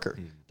 Devontae Parker,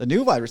 the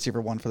new wide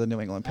receiver one for the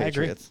New England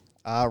Patriots.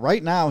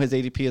 Right now, his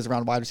ADP is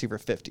around wide receiver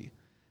 50.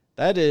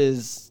 That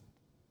is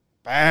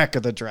back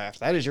of the draft.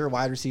 That is your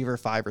wide receiver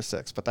 5 or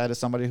 6, but that is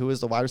somebody who is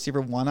the wide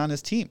receiver 1 on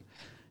his team.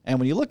 And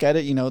when you look at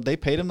it, they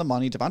paid him the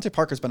money. Devontae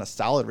Parker's been a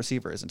solid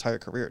receiver his entire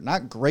career.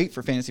 Not great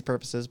for fantasy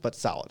purposes, but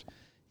solid.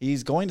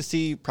 He's going to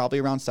see probably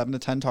around 7 to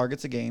 10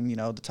 targets a game,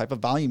 the type of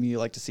volume you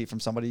like to see from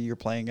somebody you're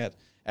playing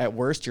at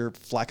worst, your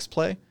flex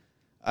play.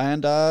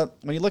 And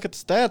when you look at the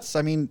stats,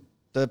 I mean,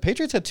 the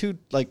Patriots had 2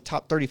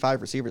 top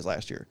 35 receivers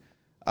last year.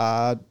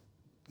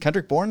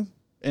 Kendrick Bourne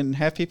in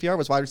half PPR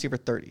was wide receiver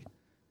 30.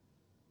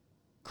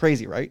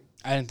 Crazy, right?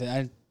 I don't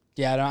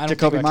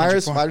Jacoby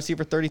Myers, wide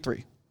receiver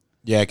 33.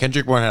 Yeah,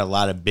 Kendrick Bourne had a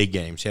lot of big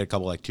games. He had a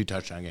couple 2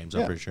 touchdown games,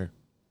 I'm pretty sure.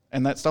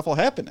 And that stuff will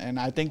happen. And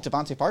I think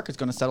Devontae Parker is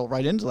going to settle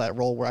right into that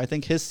role where I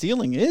think his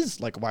ceiling is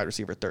like a wide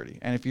receiver 30.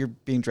 And if you're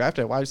being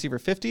drafted at wide receiver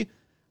 50,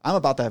 I'm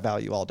about that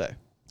value all day.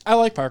 I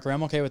like Parker.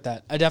 I'm okay with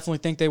that. I definitely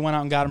think they went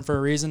out and got him for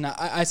a reason.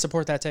 I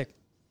support that take.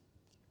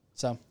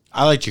 So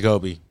I like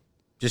Jacoby.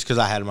 Just because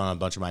I had him on a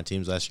bunch of my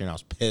teams last year, and I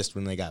was pissed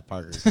when they got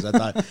Parker. Because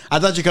I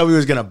thought Jacoby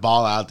was going to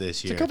ball out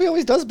this year. Jacoby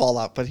always does ball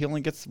out, but he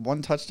only gets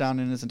 1 touchdown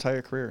in his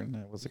entire career, and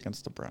it was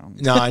against the Browns.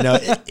 No, I know.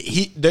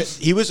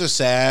 He was a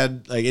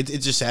sad,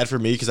 it's just sad for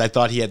me because I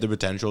thought he had the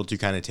potential to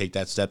kind of take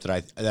that step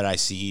that I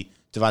see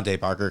Devontae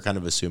Parker kind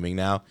of assuming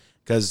now.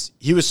 Because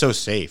he was so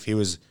safe. He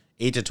was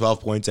 8 to 12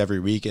 points every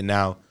week, and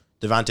now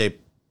Devontae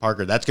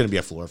Parker, that's going to be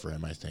a floor for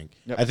him, I think.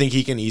 Yep. I think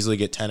he can easily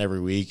get 10 every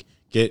week.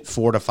 Get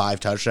 4 to 5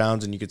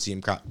 touchdowns, and you could see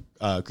him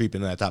creep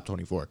into that top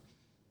 24.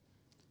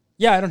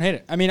 Yeah, I don't hate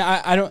it. I mean,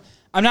 I'm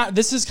not.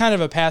 This is kind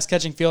of a pass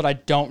catching field. I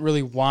don't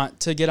really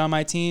want to get on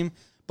my team,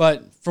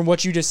 but from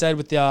what you just said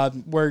with the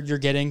where you're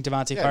getting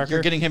Devontae Parker,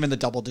 you're getting him in the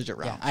double-digit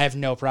round. Yeah, I have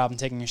no problem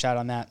taking a shot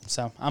on that.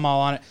 So I'm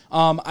all on it.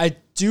 I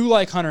do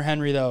like Hunter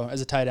Henry though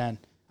as a tight end.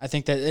 I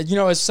think that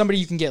as somebody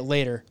you can get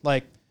later,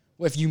 like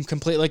if you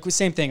complete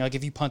same thing, like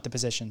if you punt the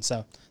position.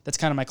 So that's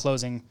kind of my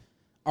closing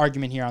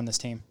argument here on this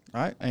team.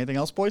 All right. Anything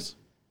else, boys?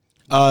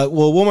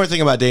 Well, one more thing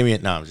about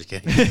Damian. No, I'm just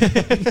kidding.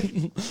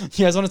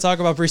 You guys want to talk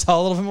about Breece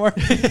Hall a little bit more?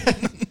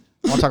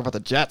 I want to talk about the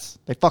Jets.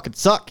 They fucking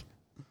suck.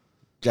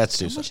 Jets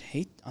do so much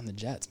hate on the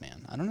Jets,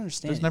 man. I don't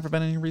understand. There's never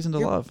been any reason to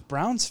love.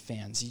 Browns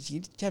fans.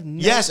 You have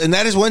no... Yes, and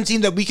that is one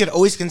team that we could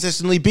always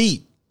consistently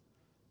beat.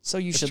 So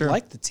you should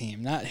like the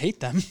team, not hate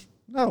them.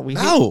 No, we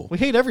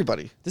hate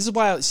everybody. This is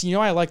why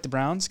I like the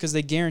Browns, because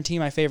they guarantee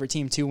my favorite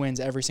team 2 wins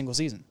every single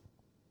season.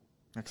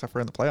 Except for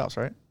in the playoffs,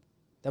 right?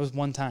 That was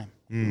one time.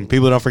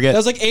 People don't forget. That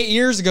was like 8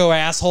 years ago,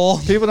 asshole.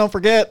 People don't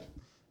forget.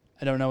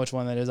 I don't know which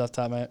one that is off the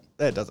top of my head.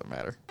 It doesn't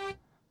matter.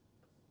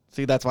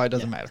 See, that's why it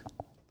doesn't matter.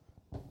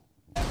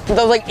 That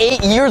was like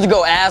 8 years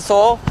ago,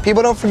 asshole.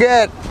 People don't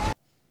forget.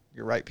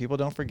 You're right. People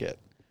don't forget.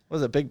 What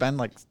was it, Big Ben,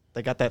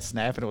 They got that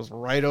snap, and it was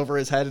right over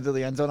his head into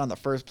the end zone on the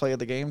first play of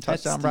the game.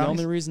 That's Touchdown the Brownies.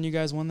 only reason you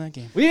guys won that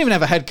game. We didn't even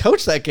have a head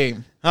coach that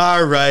game.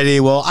 All righty.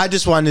 Well, I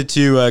just wanted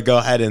to go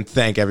ahead and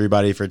thank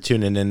everybody for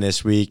tuning in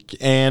this week.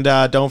 And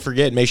don't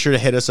forget, make sure to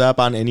hit us up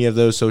on any of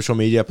those social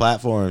media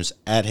platforms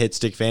at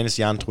Hitstick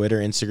Fantasy on Twitter,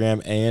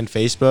 Instagram, and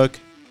Facebook,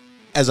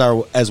 as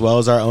well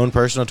as our own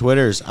personal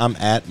Twitters. I'm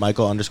at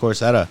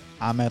Michael_Seta.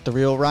 I'm at the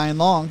real Ryan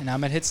Long. And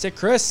I'm at Hitstick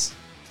Chris.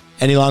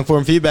 Any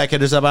long-form feedback,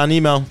 hit us up on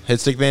email,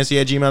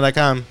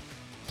 hitstickfantasy@gmail.com.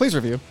 Please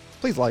review.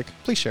 Please like.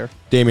 Please share.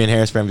 Damian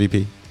Harris for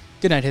MVP.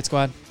 Good night, Hit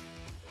Squad.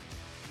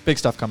 Big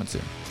stuff coming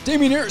soon.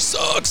 Damian Harris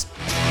sucks.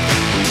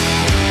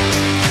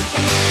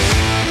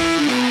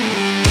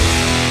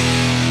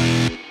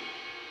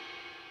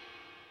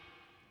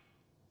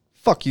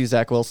 Fuck you,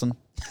 Zach Wilson.